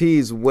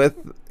Ortiz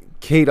with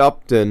Kate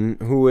Upton,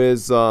 who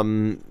is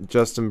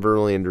Justin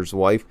Verlander's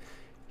wife,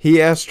 he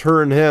asked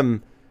her and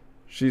him,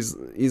 he's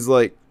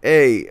like,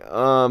 hey,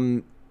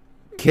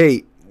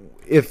 Kate,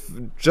 if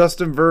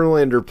Justin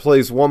Verlander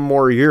plays one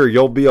more year,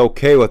 you'll be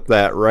okay with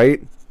that,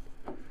 right?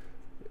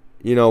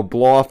 You know,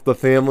 blow off the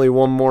family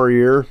one more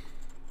year.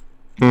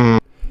 Mm.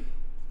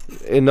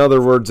 In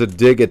other words, a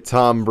dig at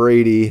Tom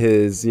Brady,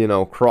 his, you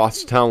know,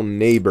 crosstown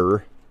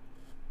neighbor.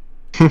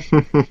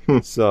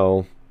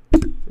 So,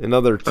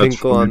 another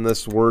tinkle on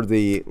this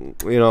worthy,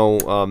 you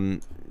know,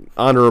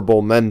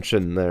 honorable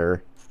mention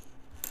there.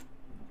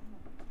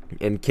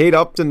 And Kate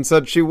Upton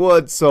said she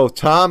would, so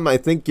Tom, I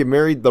think you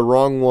married the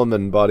wrong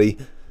woman, buddy.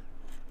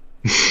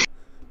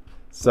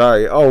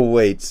 Sorry. Oh,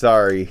 wait,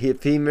 sorry.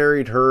 If he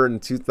married her in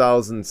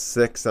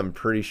 2006, I'm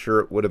pretty sure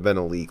it would have been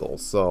illegal,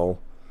 so...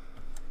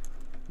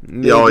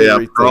 Oh,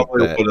 yeah,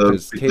 probably would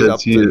have,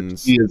 because he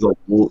is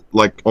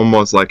like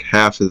almost like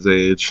half his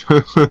age.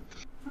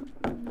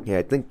 Yeah,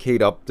 I think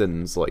Kate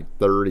Upton's like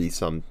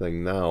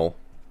 30-something now.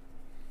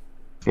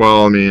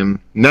 Well, I mean,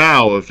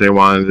 now if they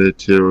wanted it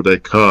to, they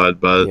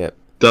could, but... Yeah.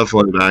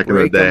 Definitely back in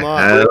the day.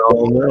 I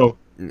don't know.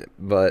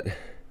 But,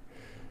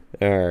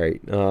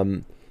 alright.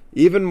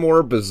 Even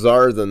more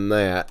bizarre than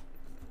that,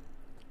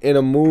 in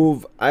a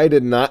move I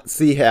did not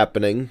see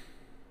happening.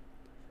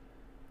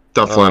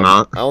 Definitely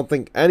not. I don't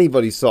think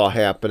anybody saw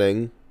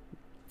happening.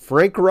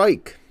 Frank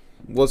Reich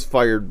was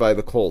fired by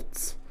the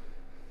Colts.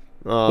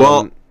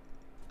 Well,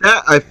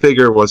 that I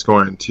figured was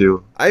going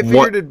to. I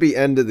figured it'd be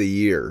end of the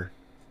year.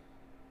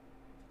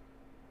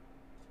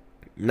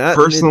 Not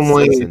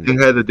personally, mid-season.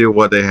 they had to do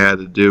what they had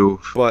to do.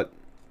 But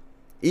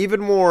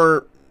even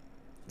more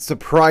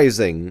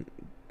surprising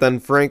than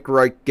Frank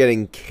Reich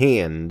getting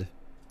canned.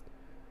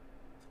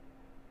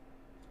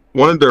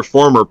 One of their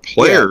former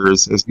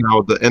players is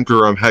now the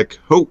interim head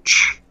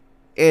coach.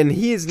 And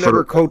he's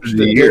never coached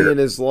a day in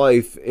his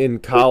life in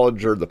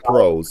college or the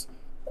pros.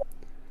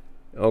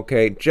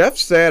 Okay, Jeff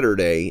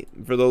Saturday,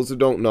 for those who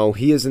don't know,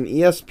 he is an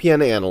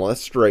ESPN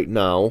analyst right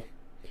now.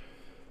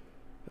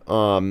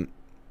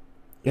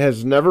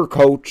 Has never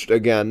coached,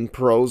 again,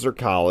 pros or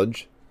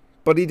college,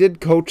 but he did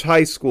coach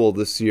high school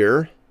this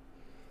year.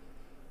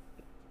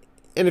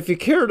 And if you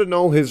care to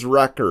know his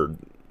record,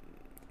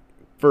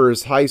 for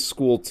his high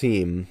school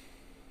team,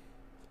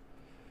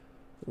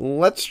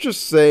 let's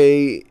just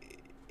say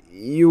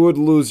you would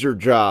lose your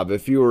job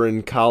if you were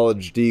in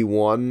college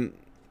D1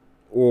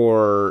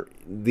 or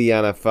the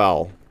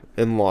NFL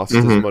and lost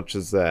as much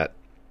as that.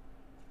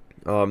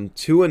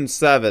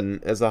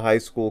 2-7 as a high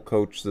school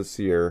coach this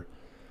year.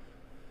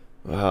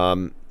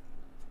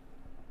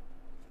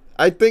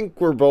 I think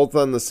we're both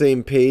on the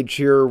same page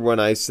here when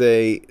I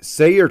say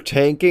you're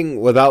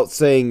tanking without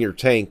saying you're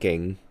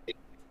tanking.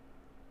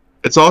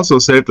 It's also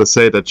safe to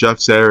say that Jeff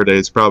Saturday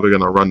is probably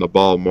going to run the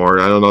ball more.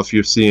 I don't know if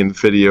you've seen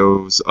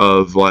videos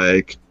of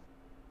like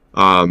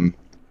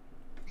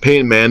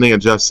Peyton Manning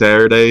and Jeff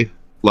Saturday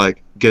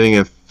like getting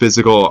in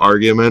physical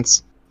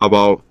arguments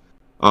about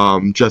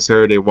Jeff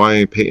Saturday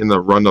wanting Peyton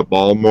to run the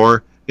ball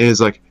more. And he's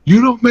like,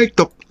 "You don't make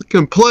the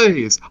fucking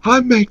plays.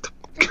 I make the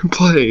fucking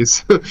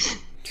plays."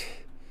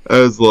 I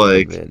was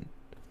like,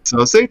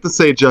 so safe to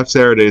say Jeff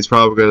Saturday is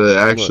probably going to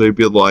actually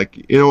be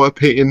like, "You know what,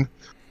 Peyton?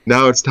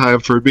 Now it's time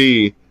for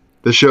me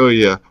to show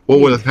you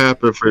what would have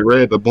happened if we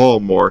ran the ball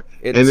more."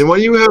 And then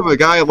when you have a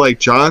guy like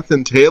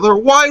Jonathan Taylor,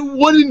 why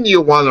wouldn't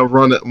you want to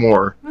run it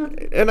more?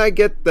 And I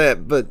get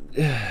that, but,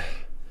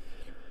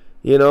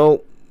 you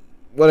know,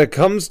 when it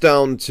comes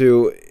down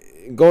to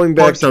going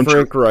back to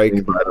Frank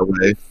Reich, by the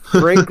way.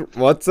 Frank,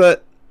 what's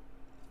that?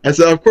 I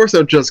said, of course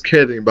I'm just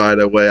kidding, by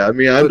the way. I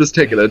mean, I'm just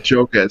taking a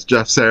joke at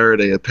Jeff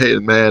Saturday and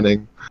Peyton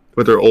Manning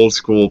with their old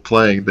school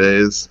playing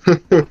days.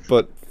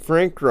 But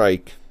Frank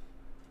Reich,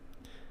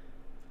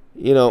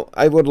 you know,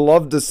 I would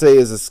love to say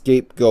as a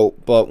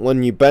scapegoat, but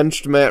when you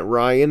benched Matt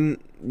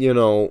Ryan, you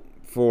know,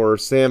 for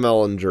Sam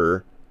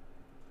Ehlinger,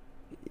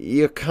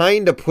 you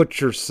kind of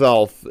put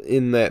yourself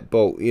in that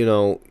boat, you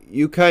know.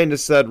 You kind of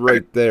said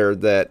right there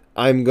that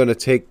I'm going to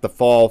take the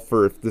fall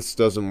for if this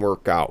doesn't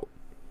work out.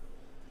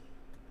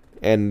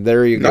 And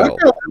there you go.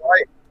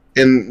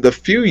 In the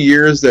few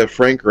years that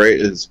Frank Reich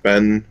has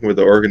been with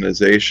the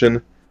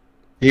organization,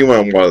 he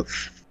went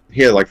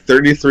he had like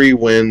 33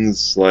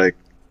 wins,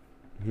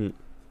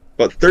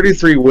 but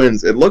 33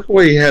 wins. And look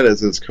what he had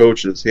as his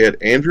coaches. He had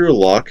Andrew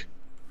Luck,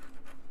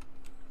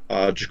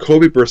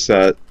 Jacoby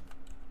Brissett,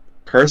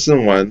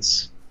 Carson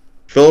Wentz,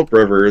 Phillip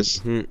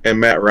Rivers, and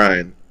Matt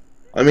Ryan.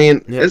 I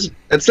mean,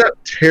 it's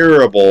not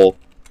terrible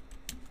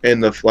in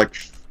the 4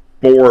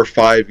 or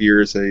 5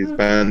 years that he's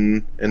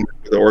been in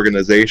the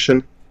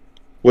organization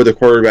with the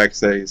quarterbacks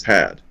that he's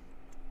had.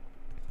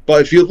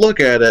 But if you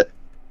look at it,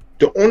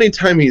 the only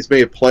time he's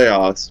made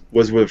playoffs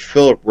was with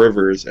Phillip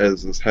Rivers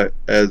as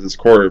his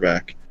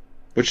quarterback,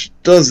 which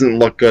doesn't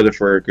look good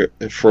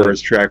for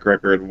his track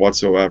record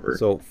whatsoever.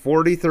 So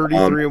 40,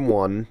 33, and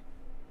 1.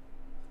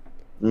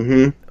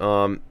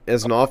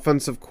 As an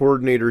offensive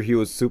coordinator, he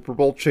was Super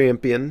Bowl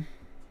champion,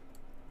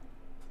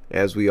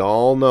 as we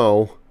all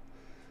know.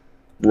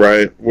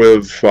 Right,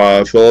 with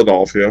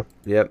Philadelphia.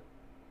 Yep.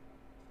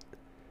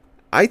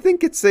 I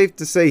think it's safe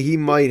to say he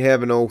might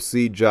have an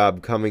OC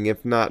job coming,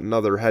 if not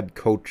another head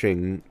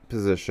coaching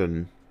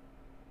position.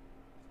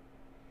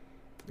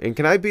 And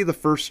can I be the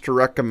first to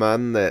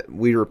recommend that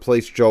we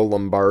replace Joe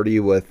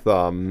Lombardi with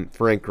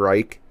Frank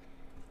Reich?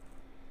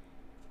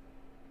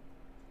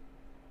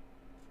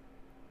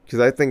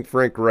 Because I think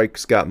Frank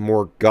Reich's got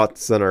more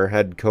guts than our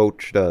head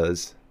coach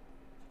does.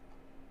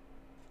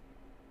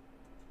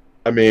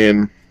 I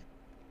mean,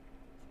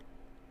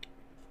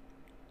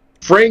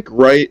 Frank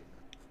Reich,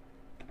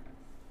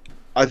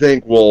 I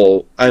think,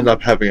 will end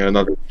up having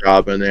another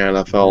job in the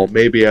NFL,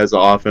 maybe as an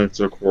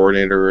offensive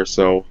coordinator or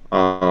so,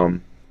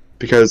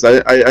 because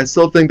I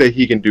still think that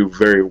he can do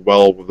very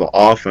well with the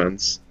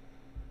offense.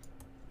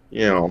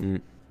 You know,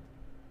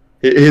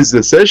 his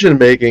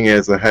decision-making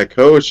as a head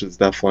coach is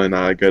definitely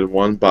not a good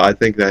one, but I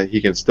think that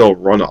he can still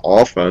run an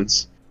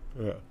offense.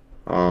 Yeah.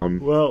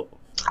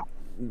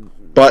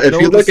 But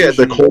if you look at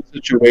the Colts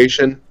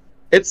situation,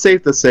 it's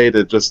safe to say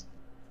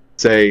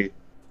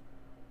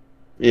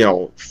you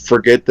know,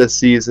 forget this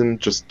season,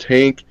 just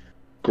tank,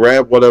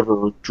 grab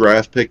whatever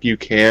draft pick you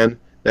can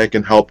that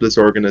can help this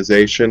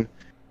organization,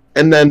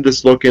 and then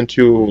just look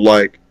into,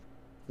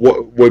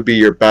 what would be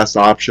your best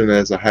option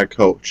as a head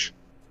coach.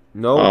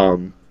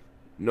 No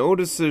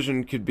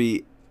decision could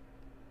be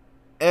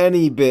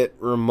any bit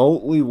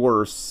remotely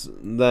worse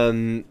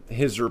than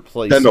his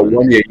replacement. Than the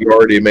one that you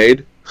already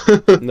made?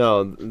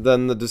 No,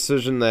 than the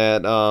decision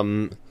that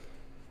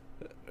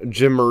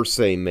Jim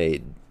Irsay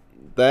made.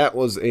 That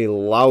was a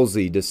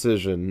lousy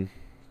decision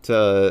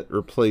to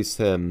replace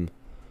him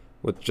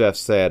with Jeff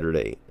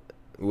Saturday.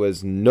 It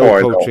was no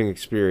coaching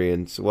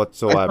experience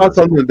whatsoever. I thought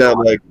something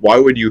that, why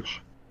would you,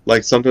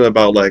 something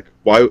about,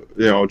 why,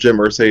 Jim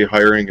Irsay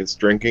hiring his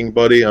drinking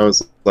buddy. I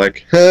was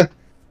like, that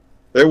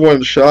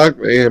wouldn't shock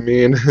me. I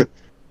mean,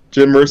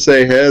 Jim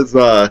Irsay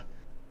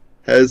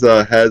has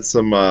had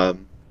some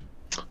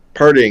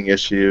partying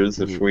issues,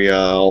 if we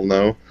all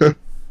know.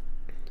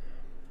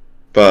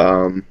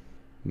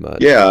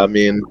 But yeah, I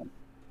mean,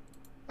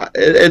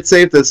 it's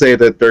safe to say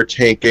that they're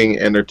tanking,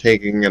 and they're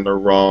tanking in the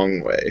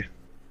wrong way.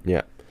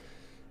 Yeah.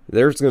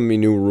 There's going to be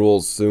new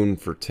rules soon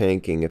for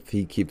tanking if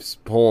he keeps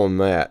pulling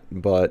that,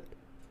 but...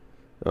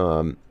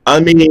 I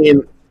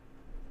mean,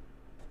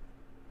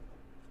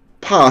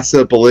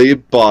 Possibly,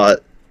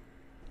 but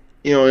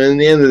in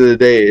the end of the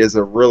day, is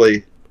it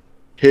really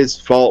his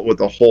fault with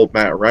the whole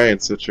Matt Ryan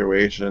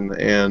situation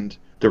and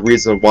the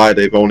reason why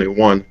they've only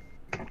won?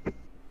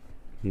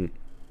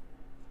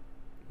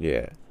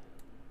 Yeah,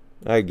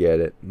 I get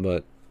it,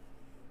 but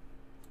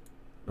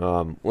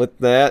with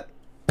that,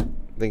 I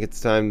think it's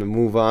time to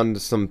move on to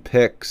some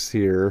picks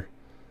here.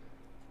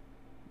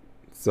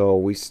 So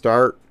we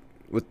start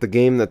with the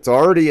game that's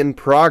already in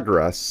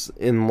progress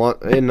in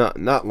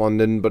not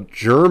London, but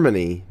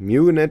Germany,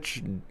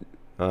 Munich,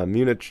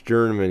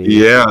 Germany.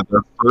 Yeah,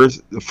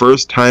 the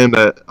first time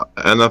that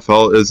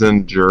NFL is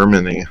in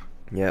Germany.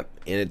 Yep,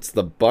 and it's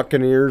the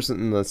Buccaneers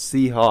and the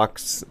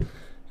Seahawks.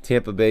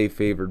 Tampa Bay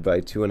favored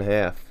by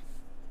 2.5.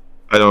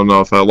 I don't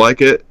know if I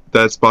like it.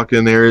 That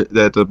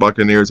the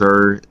Buccaneers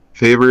are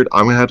favored.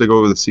 I'm gonna have to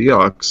go with the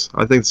Seahawks.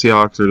 I think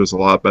Seahawks are just a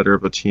lot better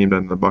of a team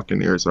than the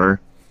Buccaneers are.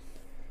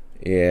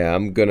 Yeah,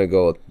 I'm gonna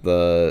go with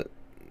the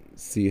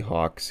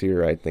Seahawks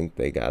here. I think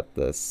they got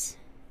this.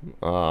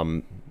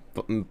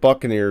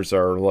 Buccaneers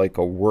are like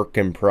a work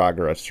in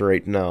progress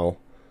right now.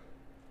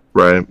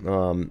 Right.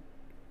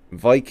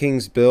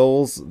 Vikings,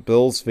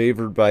 Bills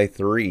favored by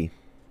 3.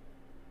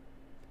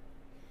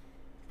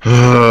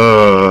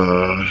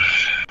 I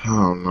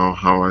don't know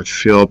how I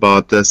feel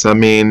about this. I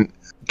mean,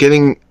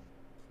 getting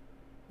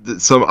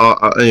some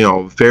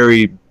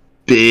very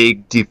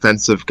big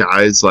defensive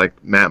guys like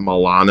Matt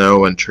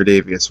Milano and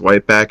Tre'Davious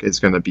White back is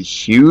going to be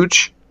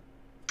huge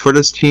for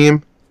this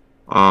team.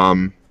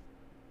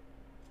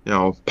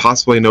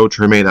 Possibly no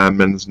Tremaine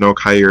Edmonds, no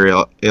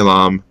Kaiir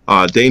Elam.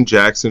 Dane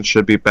Jackson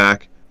should be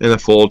back in the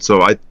fold,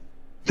 so I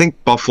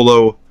think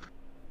Buffalo,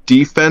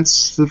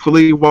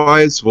 defensively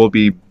wise, will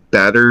be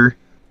better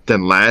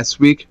than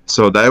last week,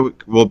 so that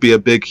will be a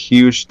big,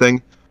 huge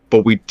thing.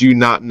 But we do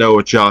not know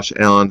if Josh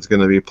Allen's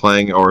going to be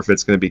playing or if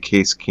it's going to be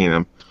Case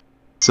Keenum.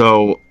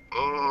 So,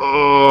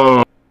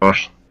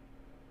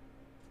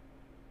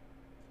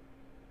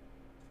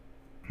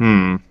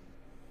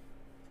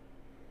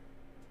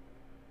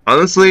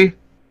 honestly,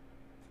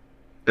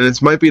 and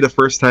this might be the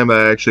first time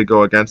that I actually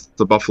go against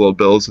the Buffalo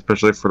Bills,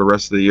 especially for the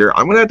rest of the year.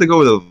 I'm going to have to go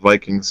with the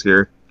Vikings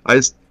here. I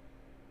have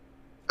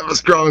a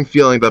strong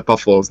feeling that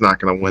Buffalo is not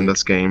going to win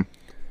this game.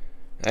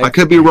 I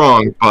could be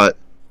wrong, but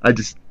I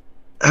just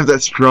have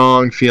that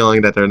strong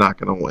feeling that they're not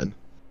going to win.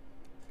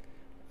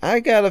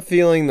 I got a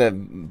feeling that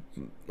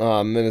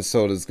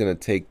Minnesota's going to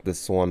take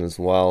this one as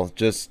well.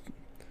 Just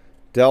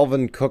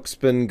Dalvin Cook's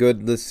been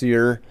good this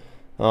year.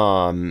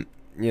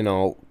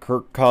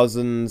 Kirk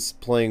Cousins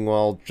playing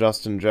well.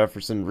 Justin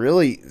Jefferson.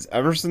 Really,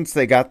 ever since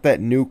they got that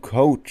new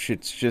coach,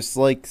 it's just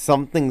like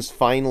something's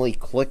finally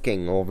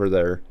clicking over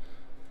there.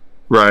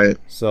 Right.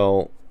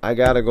 So I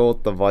got to go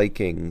with the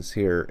Vikings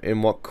here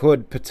in what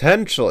could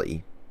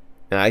potentially,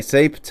 and I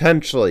say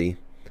potentially,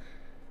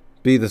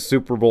 be the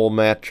Super Bowl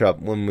matchup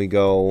when we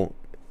go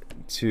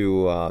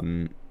to, oh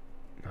my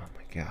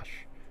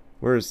gosh,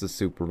 where is the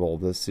Super Bowl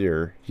this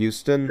year?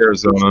 Houston?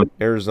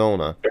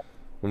 Arizona.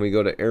 When we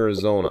go to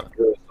Arizona.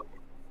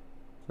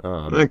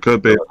 It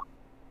could be.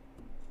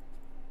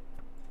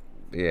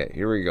 Yeah,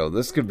 here we go.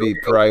 This could be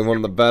probably one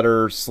of the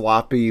better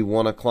sloppy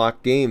 1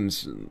 o'clock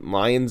games.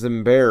 Lions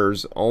and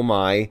Bears. Oh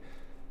my.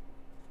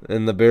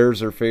 And the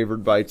Bears are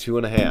favored by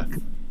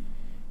 2.5.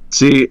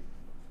 See,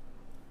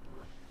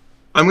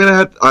 I'm gonna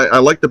have. I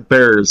like the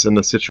Bears in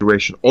the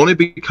situation only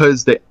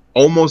because they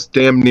almost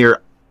damn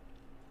near.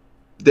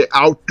 They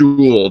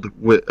outdueled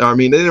with. I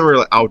mean, they didn't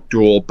really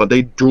outduel, but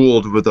they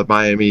dueled with the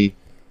Miami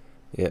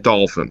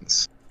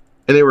Dolphins,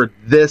 and they were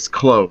this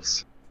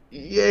close,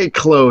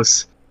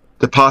 close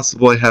to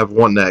possibly have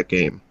won that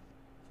game.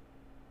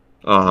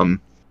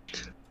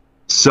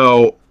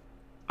 So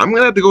I'm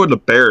gonna have to go with the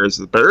Bears.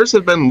 The Bears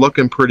have been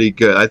looking pretty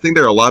good. I think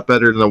they're a lot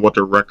better than what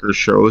their record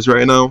shows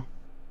right now.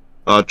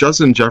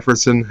 Justin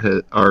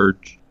Jefferson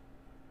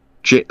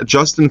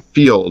Justin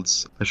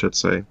Fields, I should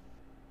say,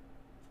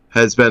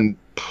 has been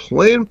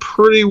playing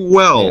pretty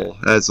well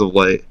as of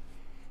late.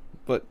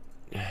 But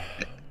and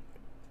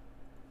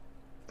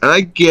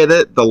I get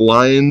it, the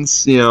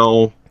Lions,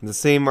 the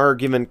same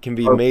argument can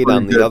be made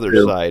on the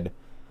other side.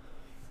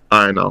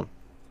 I know.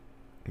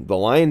 The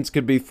Lions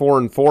could be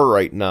 4-4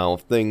 right now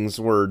if things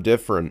were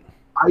different.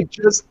 I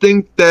just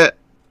think that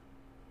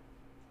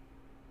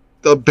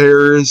the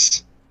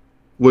Bears,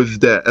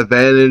 with the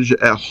advantage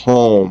at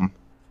home,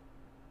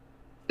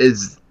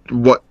 is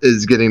what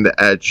is getting the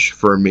edge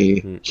for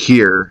me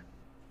here.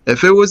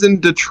 If it was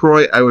in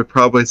Detroit, I would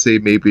probably say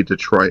maybe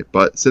Detroit.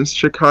 But since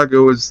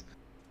Chicago is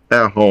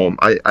at home,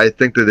 I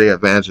think that the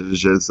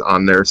advantage is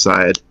on their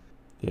side.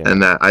 Yeah.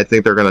 And that I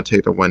think they're going to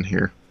take the win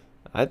here.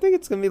 I think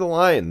it's going to be the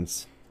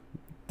Lions.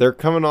 They're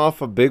coming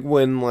off a big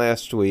win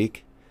last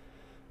week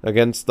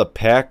against the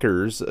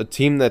Packers, a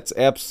team that's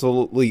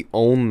absolutely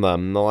owned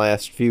them the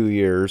last few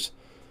years.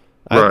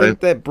 I think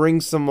that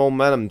brings some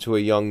momentum to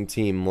a young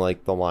team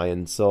like the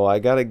Lions, so I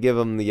got to give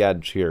them the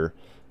edge here.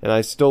 And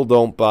I still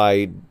don't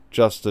buy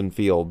Justin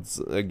Fields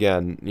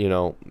again,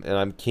 and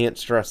I can't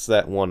stress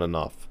that one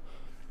enough.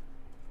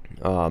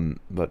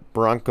 But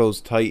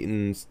Broncos,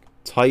 Titans,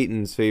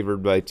 Titans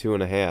favored by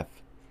 2.5.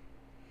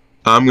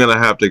 I'm gonna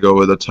have to go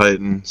with the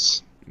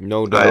Titans.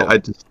 No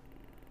doubt.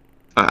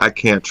 I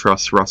can't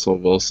trust Russell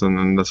Wilson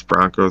in this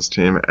Broncos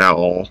team at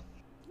all.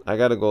 I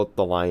gotta go with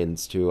the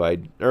Lions too.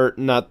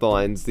 Not the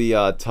Lions,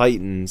 the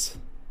Titans.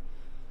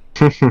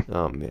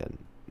 Oh man,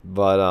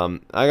 but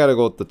I gotta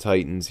go with the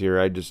Titans here.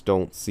 I just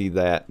don't see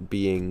that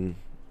being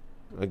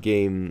a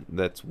game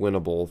that's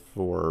winnable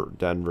for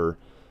Denver.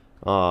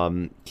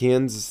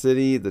 Kansas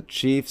City, the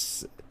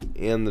Chiefs,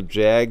 and the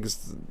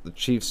Jags. The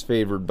Chiefs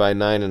favored by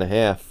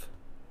 9.5.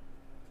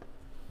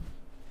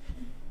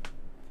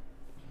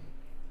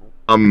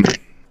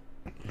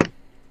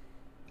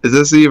 Is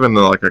this even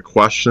like a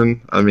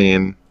question? I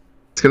mean,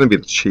 it's gonna be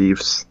the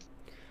Chiefs.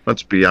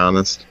 Let's be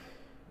honest.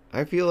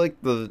 I feel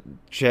like the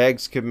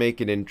Jags could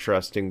make it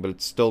interesting, but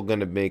it's still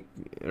gonna be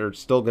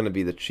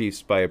the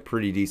Chiefs by a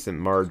pretty decent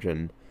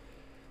margin.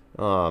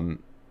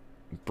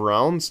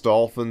 Browns,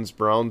 Dolphins,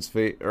 Dolphins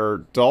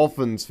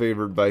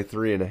favored by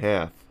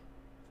 3.5.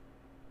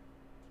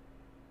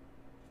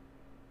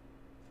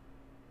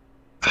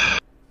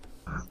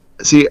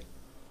 See,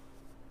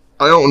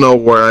 I don't know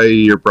why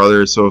your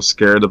brother is so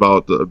scared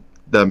about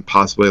them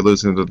possibly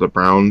losing to the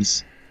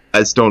Browns. I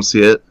just don't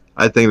see it.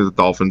 I think the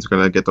Dolphins are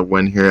going to get the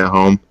win here at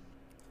home.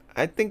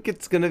 I think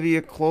it's going to be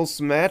a close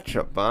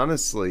matchup,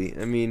 honestly.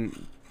 I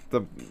mean,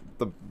 the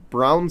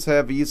Browns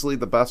have easily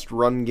the best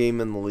run game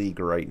in the league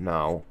right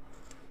now.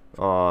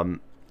 You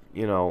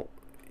know,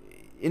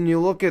 and you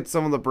look at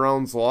some of the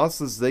Browns'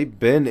 losses, they've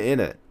been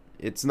in it.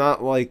 It's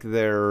not like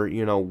they're,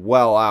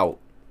 well out.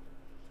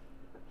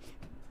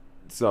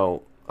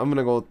 So, I'm going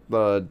to go with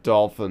the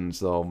Dolphins,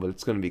 though, but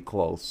it's going to be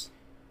close.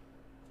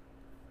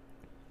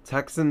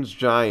 Texans,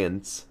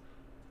 Giants.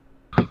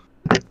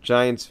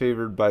 Giants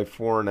favored by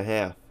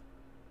 4.5.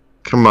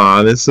 Come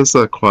on, is this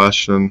a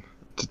question?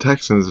 The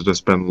Texans have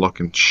just been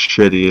looking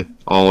shitty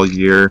all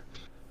year.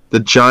 The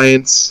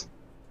Giants,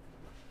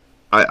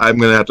 I'm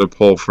going to have to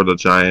pull for the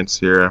Giants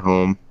here at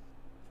home.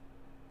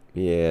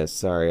 Yeah,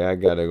 sorry, I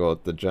got to go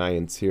with the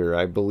Giants here.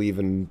 I believe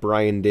in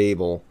Brian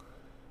Dable.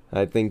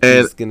 I think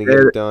he's going to get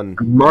it done.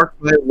 Mark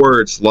my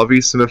words,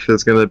 Lovie Smith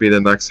is going to be the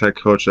next head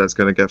coach that's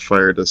going to get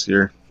fired this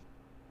year.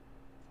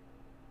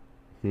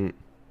 Which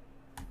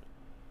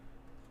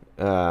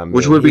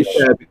would be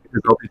sad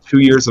because there'll be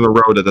 2 years in a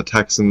row that the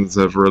Texans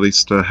have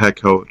released a head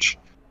coach.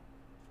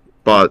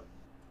 But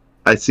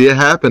I see it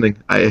happening.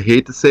 I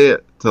hate to say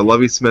it to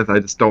Lovie Smith. I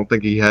just don't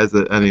think he has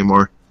it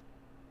anymore.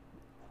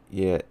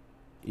 Yeah,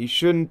 he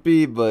shouldn't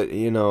be, but,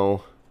 man.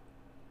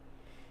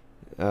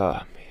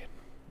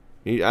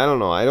 I don't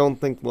know. I don't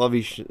think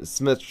Lovie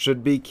Smith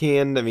should be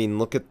canned. I mean,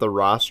 look at the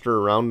roster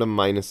around him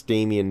minus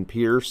Dameon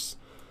Pierce.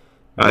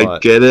 I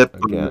get it.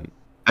 Again,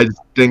 I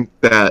just think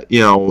that,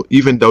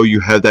 even though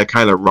you have that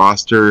kind of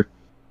roster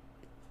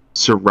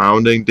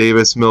surrounding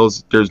Davis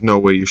Mills, there's no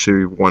way you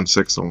should be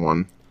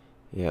 1-6-1.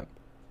 Yep.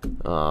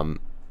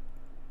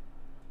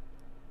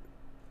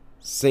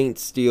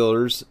 Saints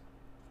Steelers.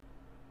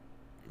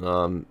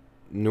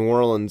 New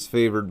Orleans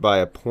favored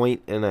by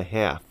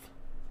 1.5.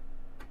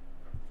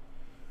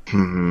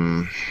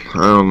 I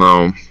don't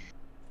know.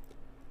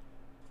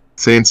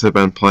 Saints have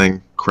been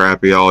playing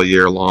crappy all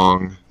year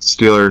long.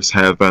 Steelers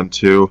have been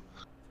too.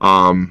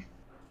 I'm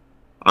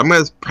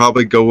going to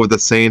probably go with the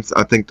Saints.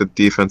 I think the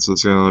defense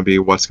is going to be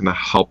what's going to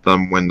help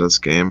them win this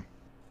game.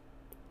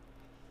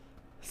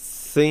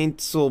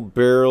 Saints will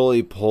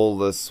barely pull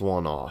this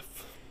one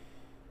off.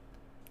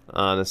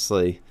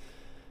 Honestly.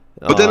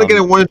 But then again,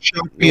 it wouldn't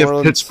shock me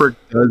if Pittsburgh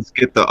does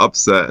get the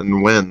upset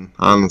and win,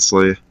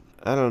 honestly.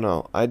 I don't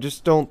know. I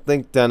just don't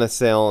think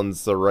Dennis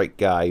Allen's the right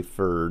guy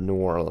for New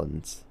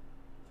Orleans.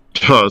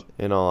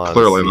 In all honesty,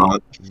 clearly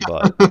not.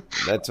 But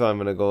that's why I'm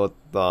gonna go with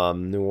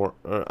I'm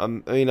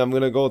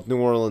gonna go with New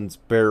Orleans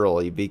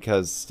barely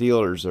because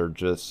Steelers are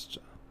just,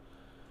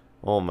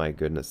 oh my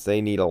goodness,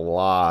 they need a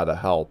lot of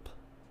help.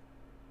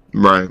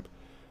 Right.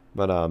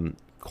 But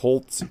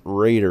Colts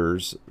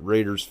Raiders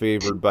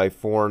favored by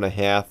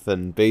 4.5,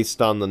 and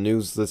based on the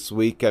news this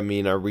week, I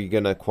mean, are we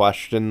gonna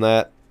question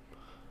that?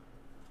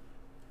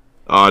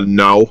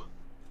 No.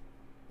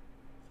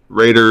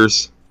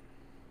 Raiders.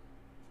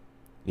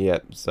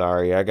 Yep,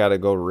 sorry. I gotta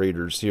go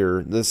Raiders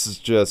here. This is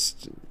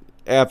just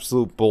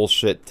absolute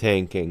bullshit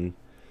tanking.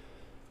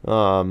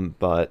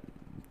 But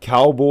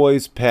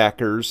Cowboys,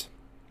 Packers.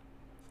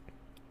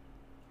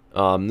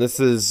 This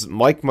is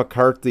Mike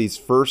McCarthy's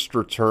first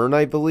return,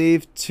 I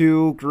believe,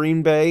 to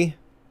Green Bay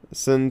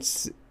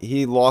since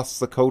he lost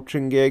the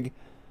coaching gig.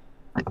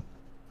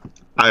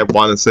 I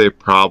want to say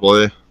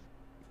probably.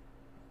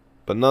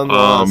 But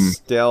nonetheless,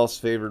 Dallas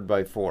favored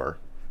by 4.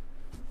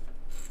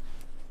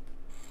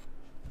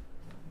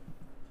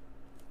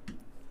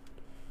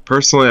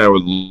 Personally, I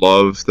would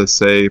love to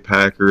say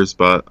Packers,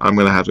 but I'm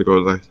going to have to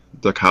go to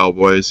the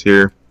Cowboys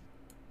here.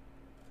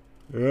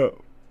 Yeah.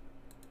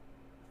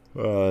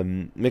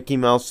 Mickey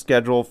Mouse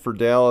schedule for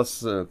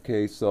Dallas.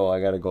 Okay, so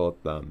I got to go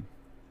with them.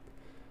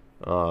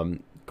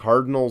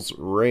 Cardinals,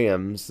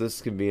 Rams.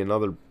 This could be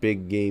another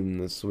big game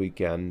this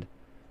weekend.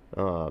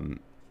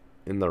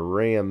 And the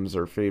Rams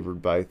are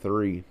favored by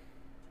 3.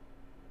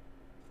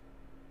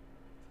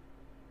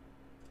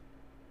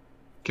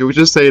 Can we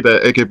just say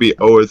that it could be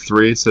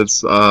 0-3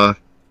 since the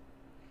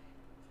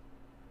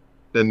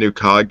new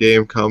COD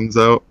game comes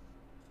out?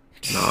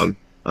 No,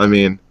 I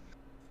mean,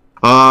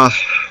 I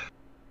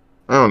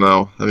don't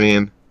know. I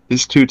mean,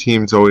 these two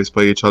teams always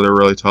play each other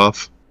really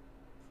tough.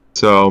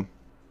 So,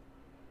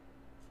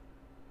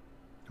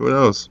 who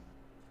knows?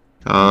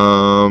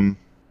 I'm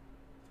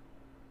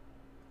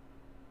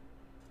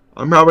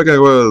probably gonna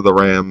go to the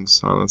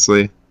Rams,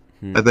 honestly.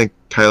 I think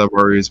Kyler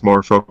Murray is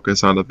more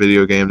focused on the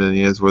video game than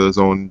he is with his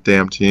own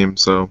damn team,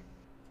 so.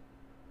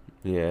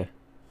 Yeah.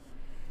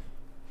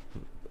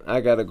 I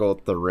gotta go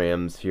with the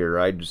Rams here.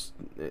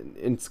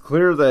 It's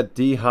clear that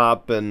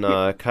D-Hop and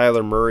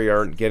Kyler Murray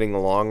aren't getting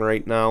along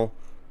right now.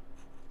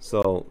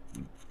 So,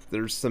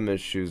 there's some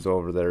issues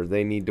over there.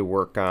 They need to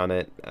work on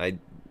it. I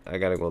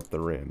gotta go with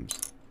the Rams.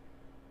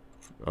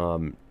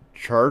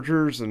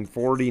 Chargers and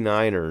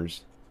 49ers.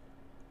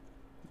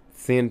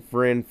 San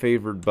Fran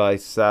favored by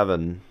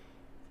 7.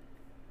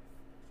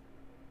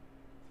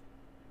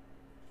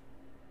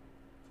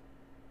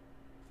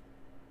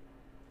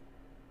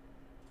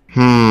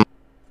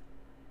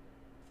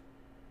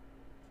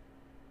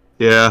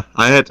 Yeah,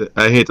 I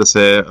hate to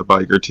say it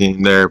about your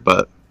team there,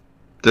 but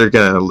they're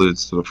gonna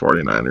lose to the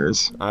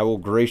 49ers. I will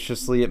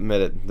graciously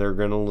admit it. They're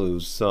gonna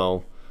lose.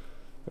 So,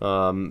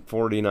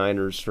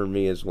 49ers for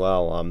me as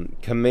well.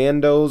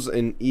 Commandos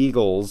and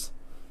Eagles.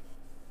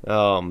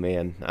 Oh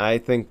man, I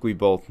think we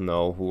both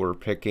know who we're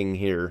picking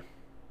here.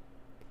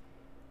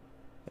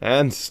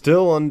 And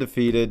still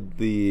undefeated,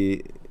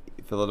 the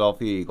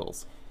Philadelphia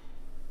Eagles.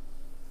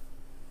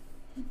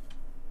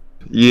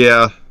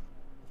 Yeah,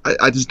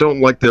 I just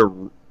don't like their,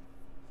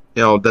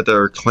 that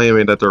they're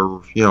claiming that they're,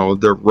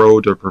 their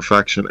road to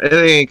perfection. It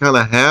ain't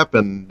gonna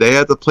happen. They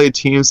had to play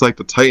teams like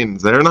the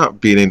Titans. They're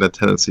not beating the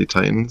Tennessee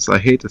Titans. I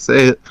hate to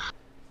say it.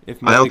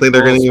 I don't think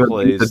they're gonna even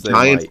beat the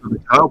Giants or the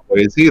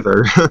Cowboys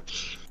either.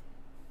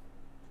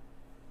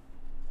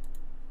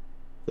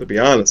 To be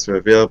honest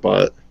with you,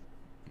 but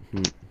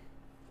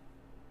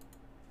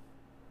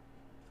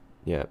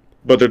yeah.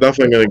 But they're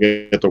definitely going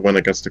to get the win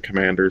against the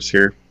Commanders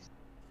here.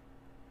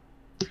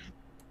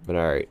 But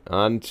all right,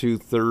 on to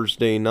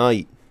Thursday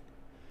night,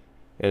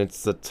 and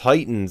it's the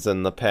Titans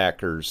and the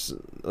Packers.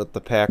 With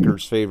the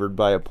Packers favored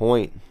by a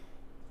point.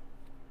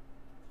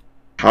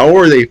 How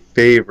are they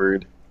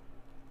favored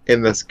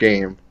in this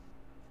game?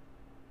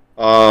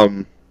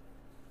 I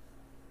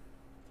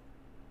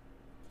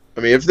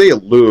mean, if they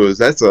lose,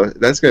 that's going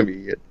to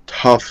be a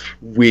tough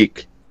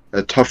week,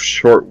 a tough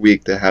short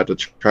week to have to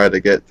try to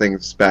get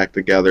things back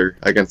together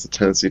against the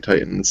Tennessee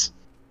Titans.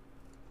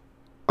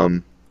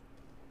 I'm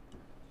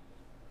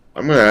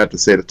going to have to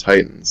say the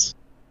Titans.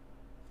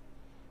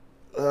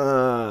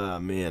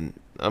 Man,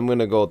 I'm going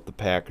to go with the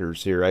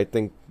Packers here. I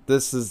think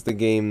this is the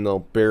game they'll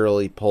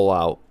barely pull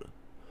out.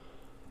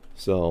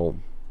 So,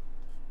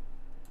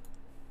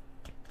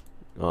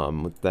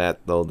 with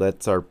that though,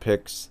 that's our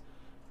picks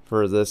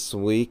for this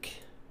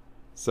week.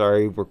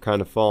 Sorry, we're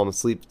kind of falling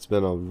asleep. It's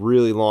been a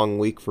really long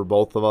week for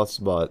both of us,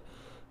 but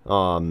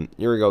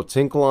here we go.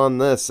 Tinkle on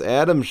this.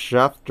 Adam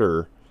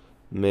Schefter.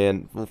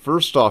 Man, well,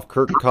 first off,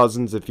 Kirk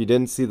Cousins, if you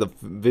didn't see the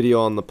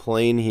video on the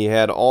plane, he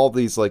had all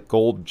these like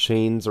gold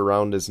chains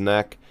around his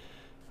neck.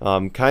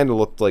 Kind of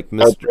looked like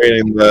Mr.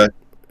 Celebrating the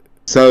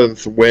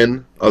 7th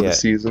win of the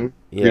season.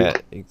 Yeah,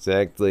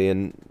 exactly.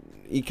 And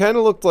he kind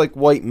of looked like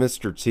white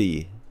Mr.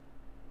 T,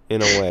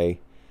 in a way.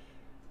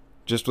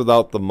 Just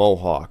without the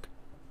mohawk.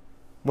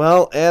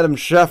 Well, Adam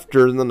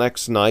Schefter the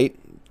next night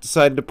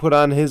decided to put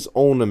on his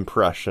own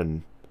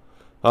impression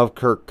of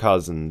Kirk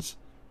Cousins.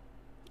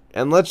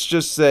 And let's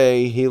just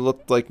say he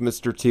looked like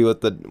Mr. T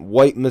with the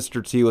white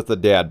Mr. T with a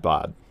dad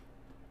bod.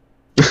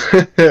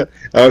 I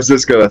was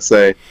just going to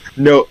say,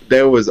 no,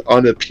 that was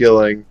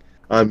unappealing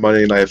on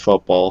Monday Night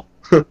Football.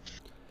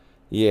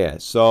 Yeah,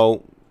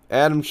 so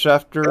Adam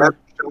Schefter,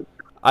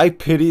 I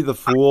pity the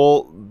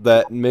fool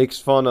that makes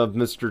fun of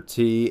Mr.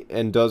 T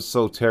and does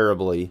so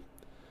terribly.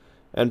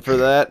 And for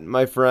that,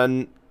 my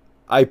friend,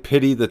 I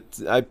pity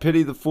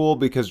the fool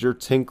because you're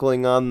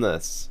tinkling on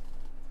this.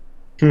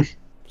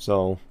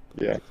 So,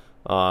 yeah.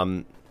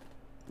 No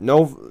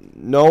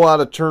out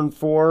of turn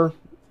 4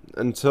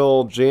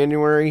 until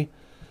January.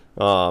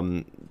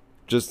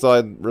 Just thought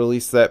I'd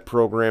release that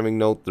programming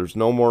note. There's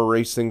no more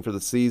racing for the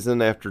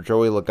season after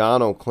Joey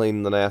Logano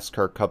claimed the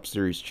NASCAR Cup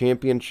Series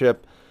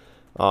championship.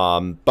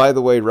 By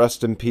the way,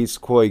 rest in peace,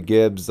 Coy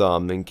Gibbs.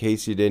 In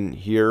case you didn't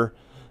hear,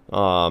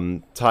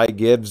 Ty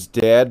Gibbs'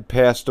 dad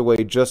passed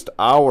away just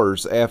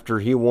hours after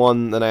he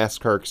won the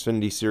NASCAR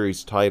Xfinity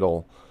Series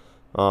title.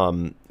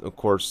 Of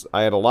course,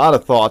 I had a lot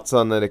of thoughts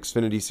on that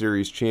Xfinity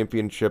Series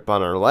championship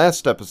on our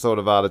last episode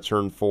of Out of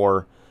Turn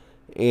 4,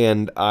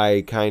 and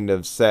I kind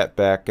of sat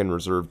back and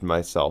reserved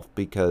myself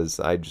because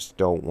I just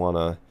don't want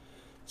to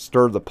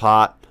stir the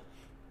pot.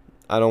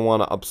 I don't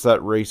want to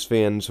upset race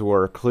fans who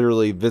are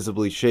clearly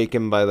visibly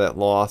shaken by that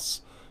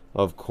loss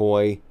of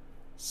Coy,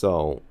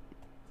 so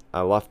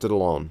I left it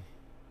alone.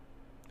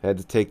 Had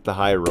to take the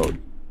high road.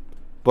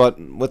 But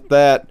with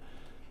that,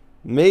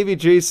 maybe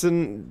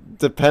Jason,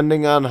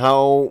 depending on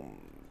how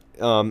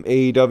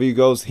AEW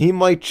goes, he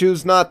might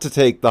choose not to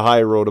take the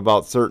high road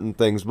about certain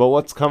things. But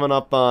what's coming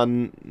up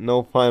on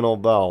No Final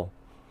Bell?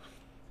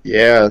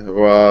 Yeah,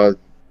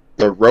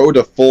 the road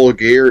to Full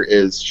Gear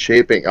is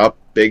shaping up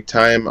big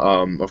time.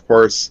 Of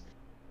course,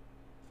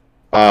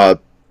 I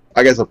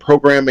guess a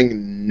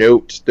programming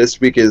note this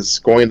week is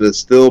going to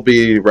still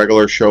be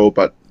regular show,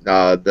 but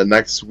the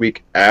next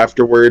week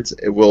afterwards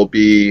it will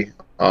be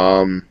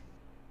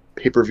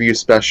pay-per-view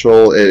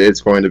special.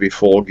 It's going to be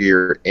Full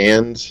Gear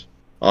and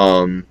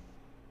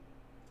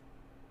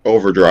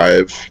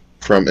Overdrive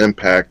from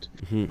Impact.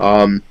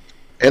 Mm-hmm.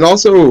 And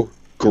also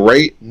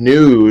great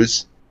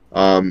news.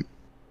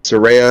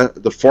 Saraya,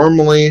 the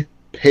formerly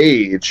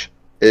Paige,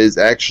 is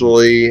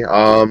actually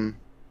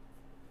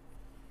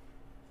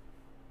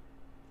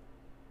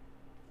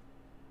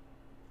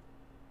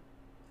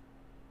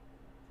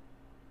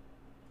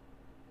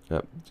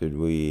Yep. Did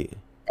we?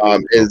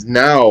 Is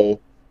now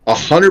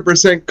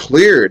 100%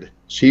 cleared.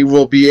 She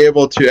will be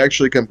able to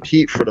actually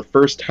compete for the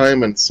first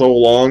time in so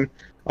long.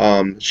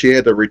 She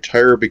had to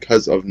retire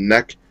because of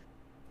neck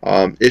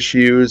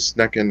issues,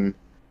 neck and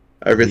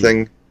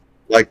everything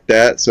like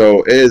that.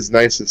 So it is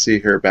nice to see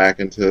her back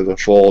into the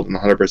fold and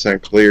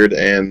 100% cleared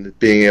and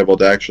being able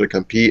to actually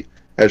compete,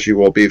 as she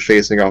will be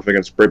facing off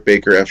against Britt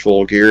Baker at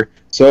Full Gear.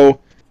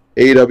 So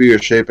AEW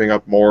is shaping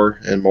up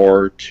more and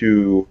more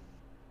to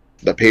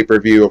the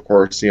pay-per-view. Of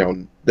course,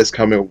 this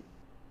coming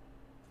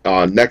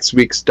next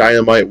week's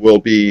Dynamite will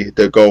be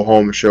the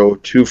go-home show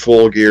to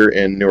Full Gear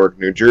in Newark,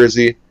 New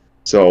Jersey.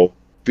 So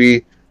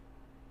be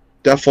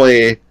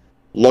definitely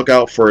look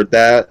out for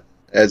that,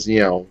 as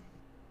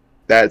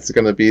that's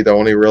going to be the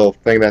only real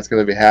thing that's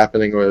going to be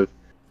happening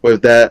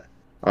with that.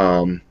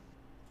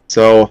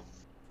 So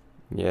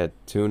yeah,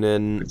 tune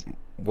in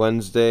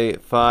Wednesday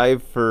at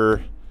 5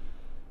 for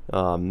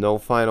No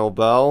Final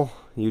Bell.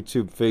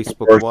 YouTube,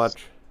 Facebook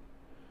watch.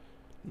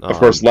 Of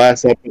course,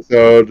 last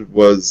episode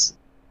was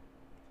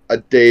a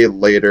day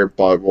later,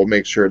 but we'll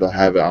make sure to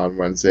have it on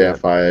Wednesday at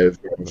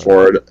 5 going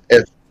forward.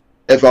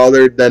 If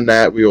other than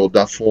that, we will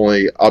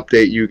definitely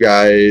update you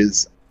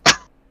guys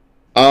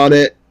on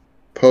it,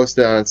 post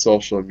it on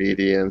social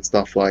media and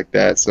stuff like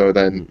that, so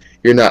then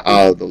you're not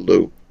out of the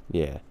loop.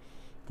 Yeah,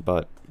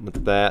 but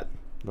with that,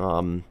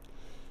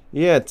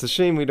 yeah, it's a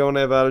shame we don't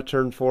have Out of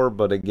Turn 4,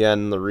 but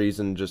again, the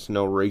reason, just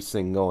no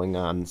racing going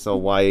on, so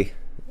why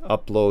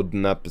upload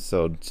an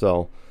episode?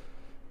 So,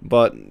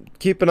 but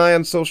keep an eye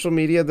on social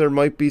media. There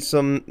might be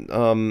some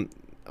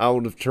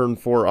Out of Turn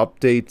 4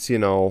 updates, you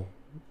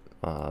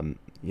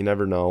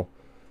never know.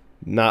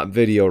 Not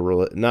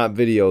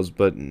videos,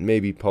 but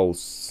maybe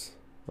posts.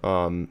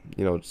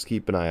 Just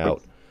keep an eye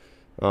out.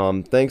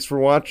 Thanks for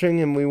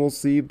watching, and we will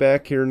see you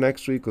back here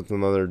next week with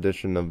another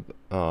edition of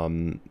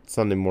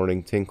Sunday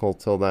Morning Tinkle.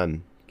 Till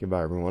then,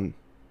 goodbye, everyone.